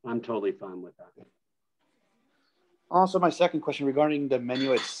 I'm totally fine with that. Also, my second question regarding the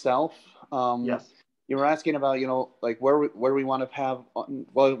menu itself. Yes. You were asking about, like where we want to have,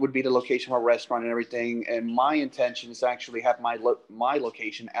 well, it would be the location of our restaurant and everything. And my intention is to actually have my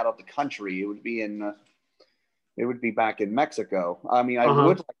location out of the country. It would be back in Mexico. I mean, I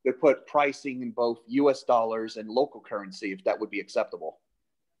would like to put pricing in both US dollars and local currency, if that would be acceptable.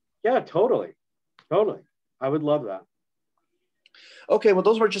 Yeah, totally. Totally. I would love that. Okay, well,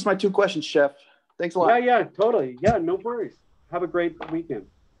 those were just my two questions, Chef. Thanks a lot. Yeah, totally. Yeah, no worries. Have a great weekend.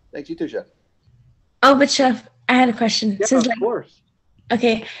 Thanks, you too, Chef. Oh, but Chef, I had a question. Yeah, of course.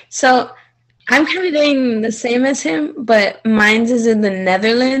 Okay, so I'm kind of doing the same as him, but mine's is in the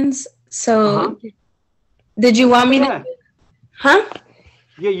Netherlands. So did you want me to? Huh?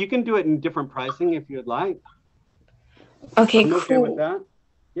 Yeah, you can do it in different pricing if you'd like. Okay, I'm okay with that.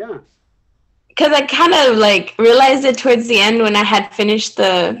 Yeah. Because I kind of like realized it towards the end when I had finished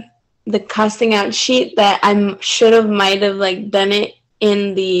the costing out sheet that I might have like done it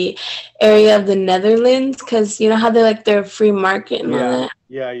in the area of the Netherlands, because you know how they're like their free market and all that.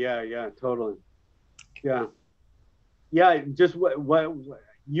 Yeah, totally. Yeah, just what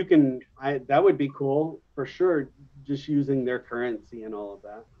you can, that would be cool for sure, just using their currency and all of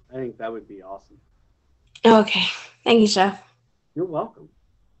that. I think that would be awesome. Okay, thank you, Chef. You're welcome.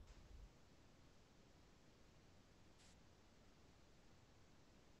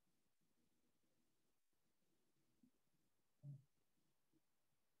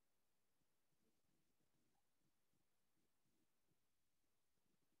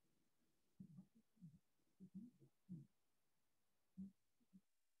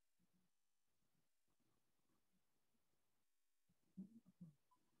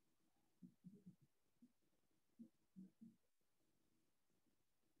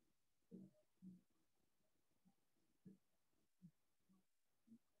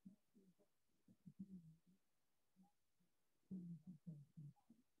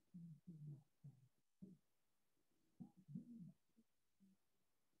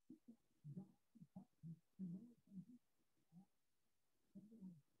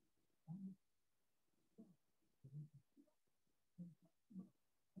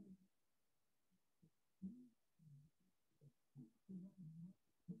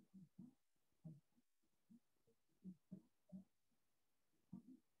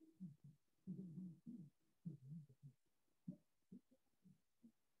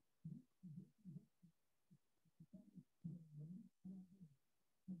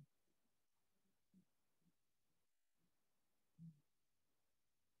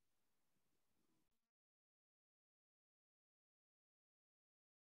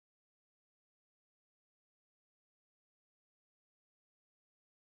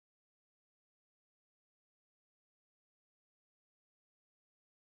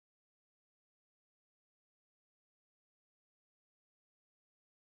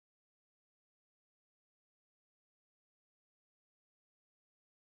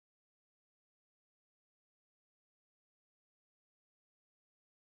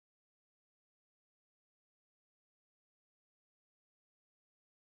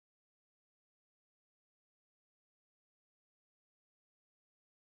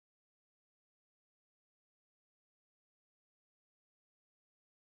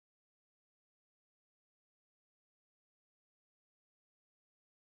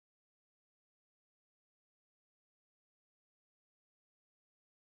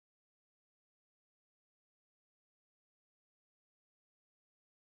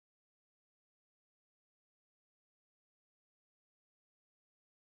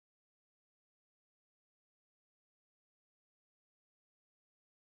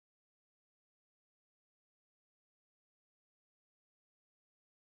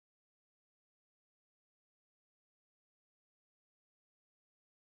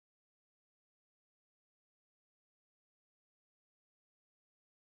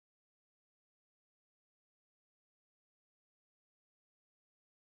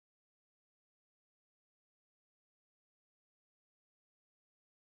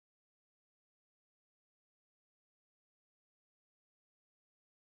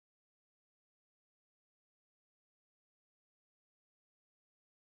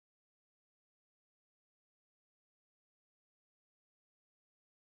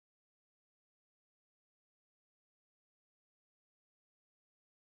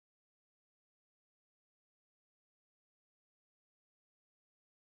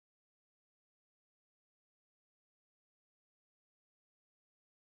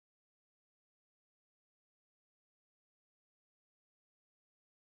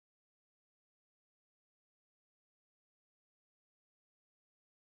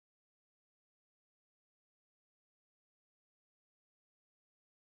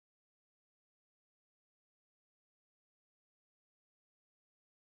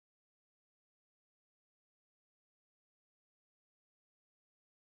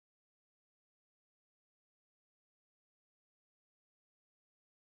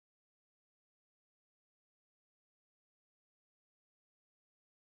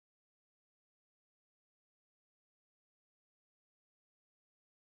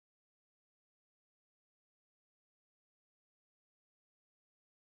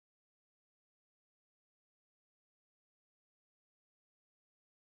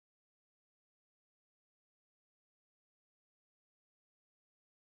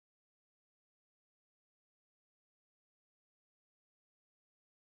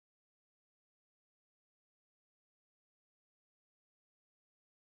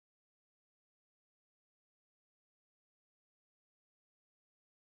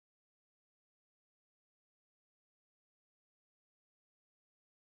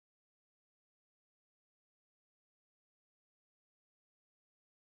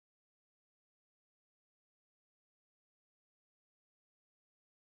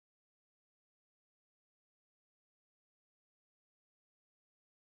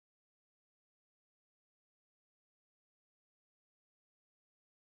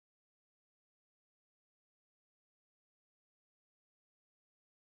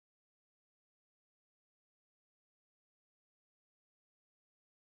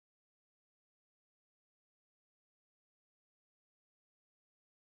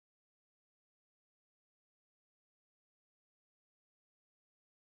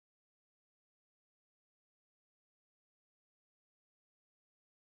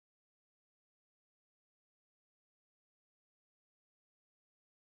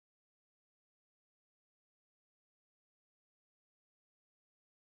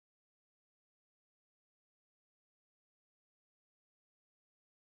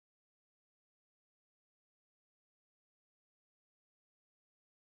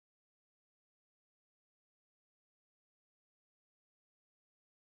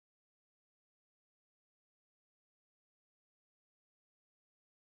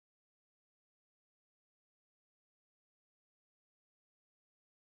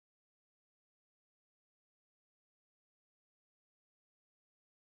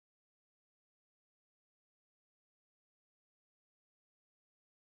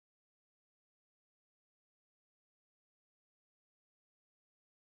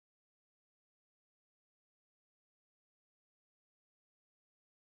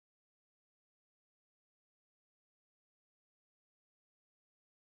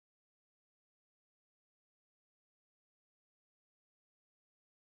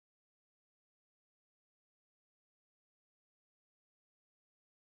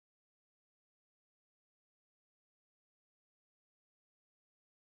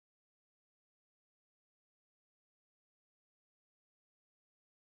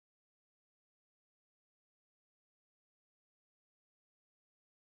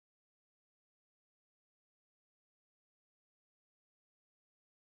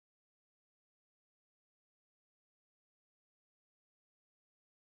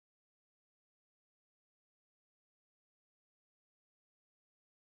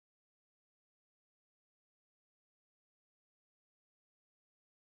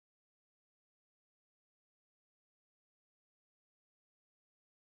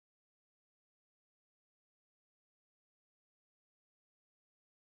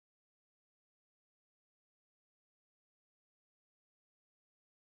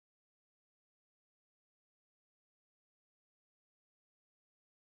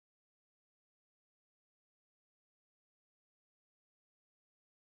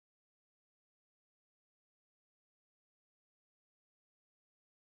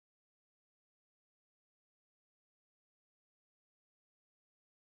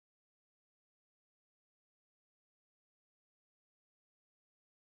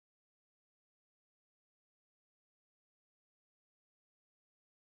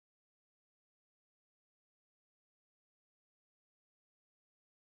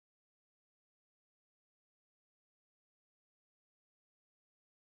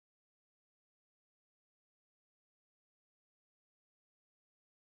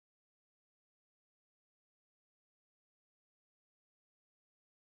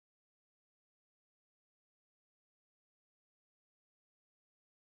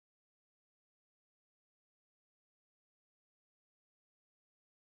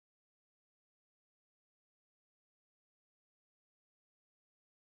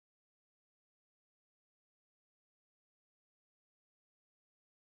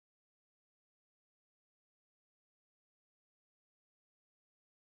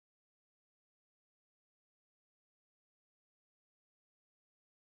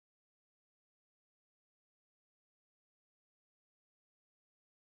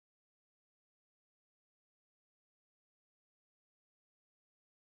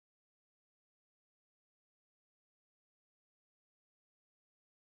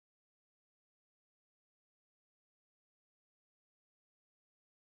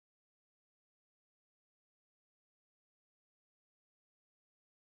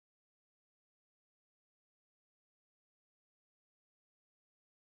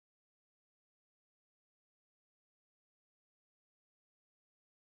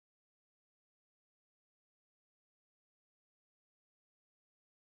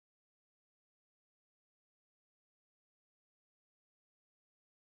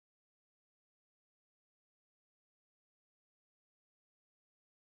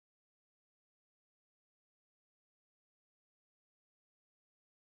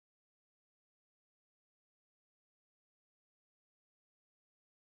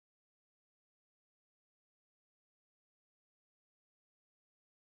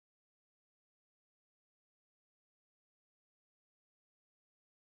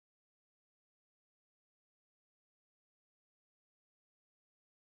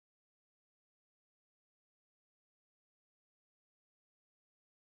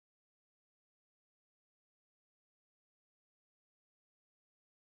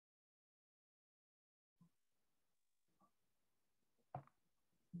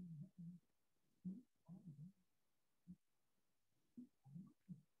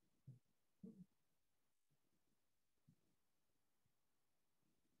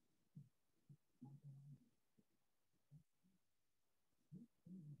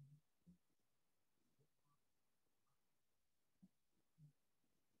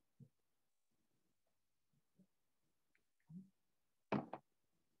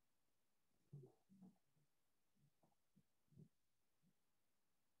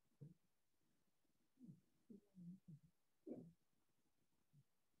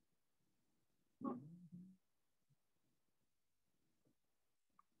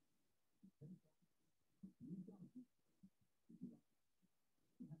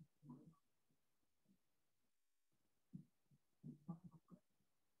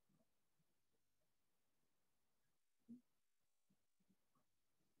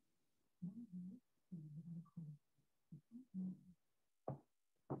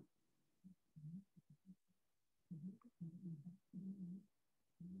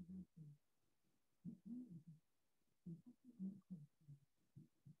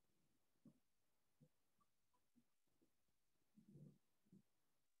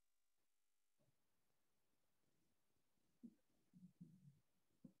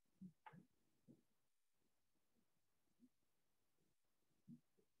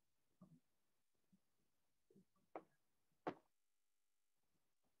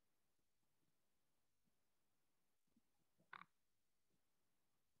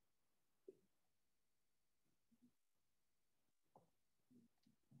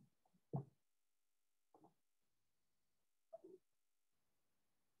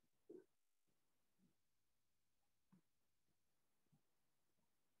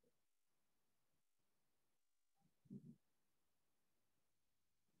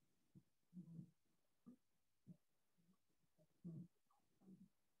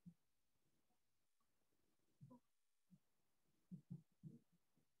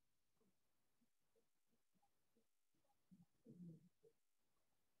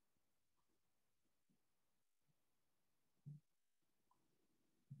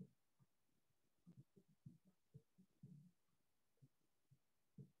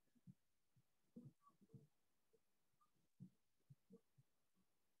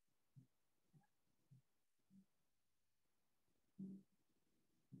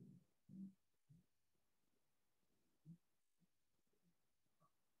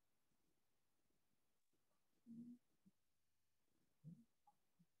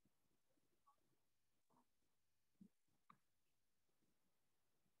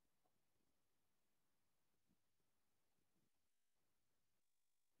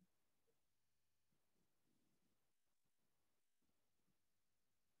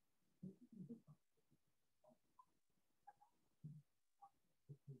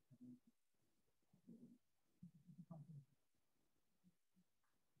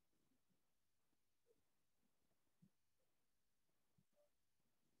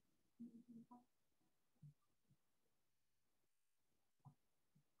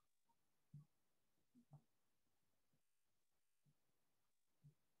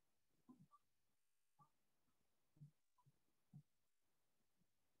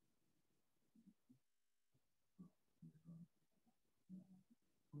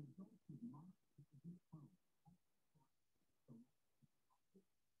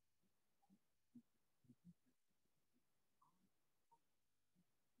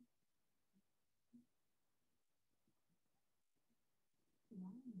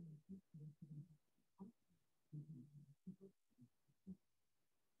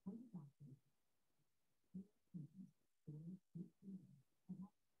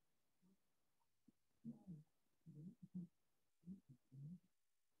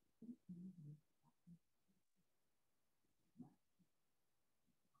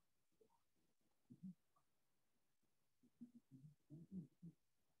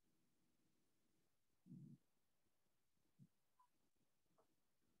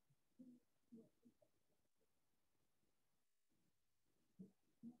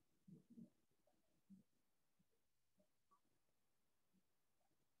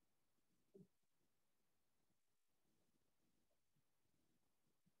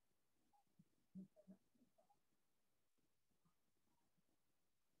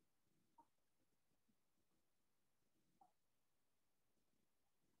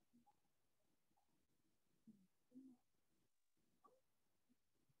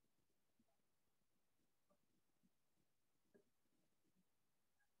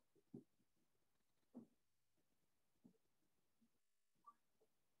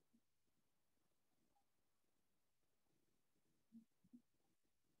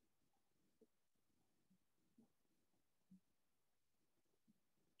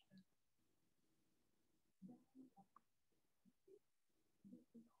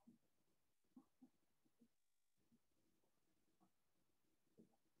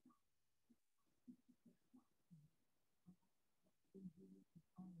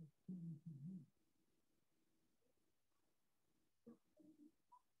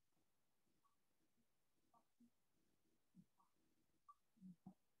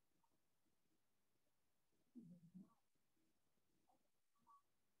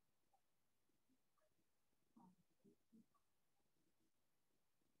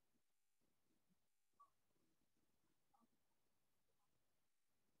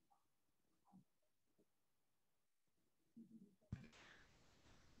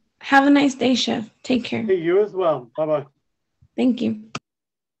 Have a nice day, Chef. Take care. Hey, you as well. Bye-bye. Thank you.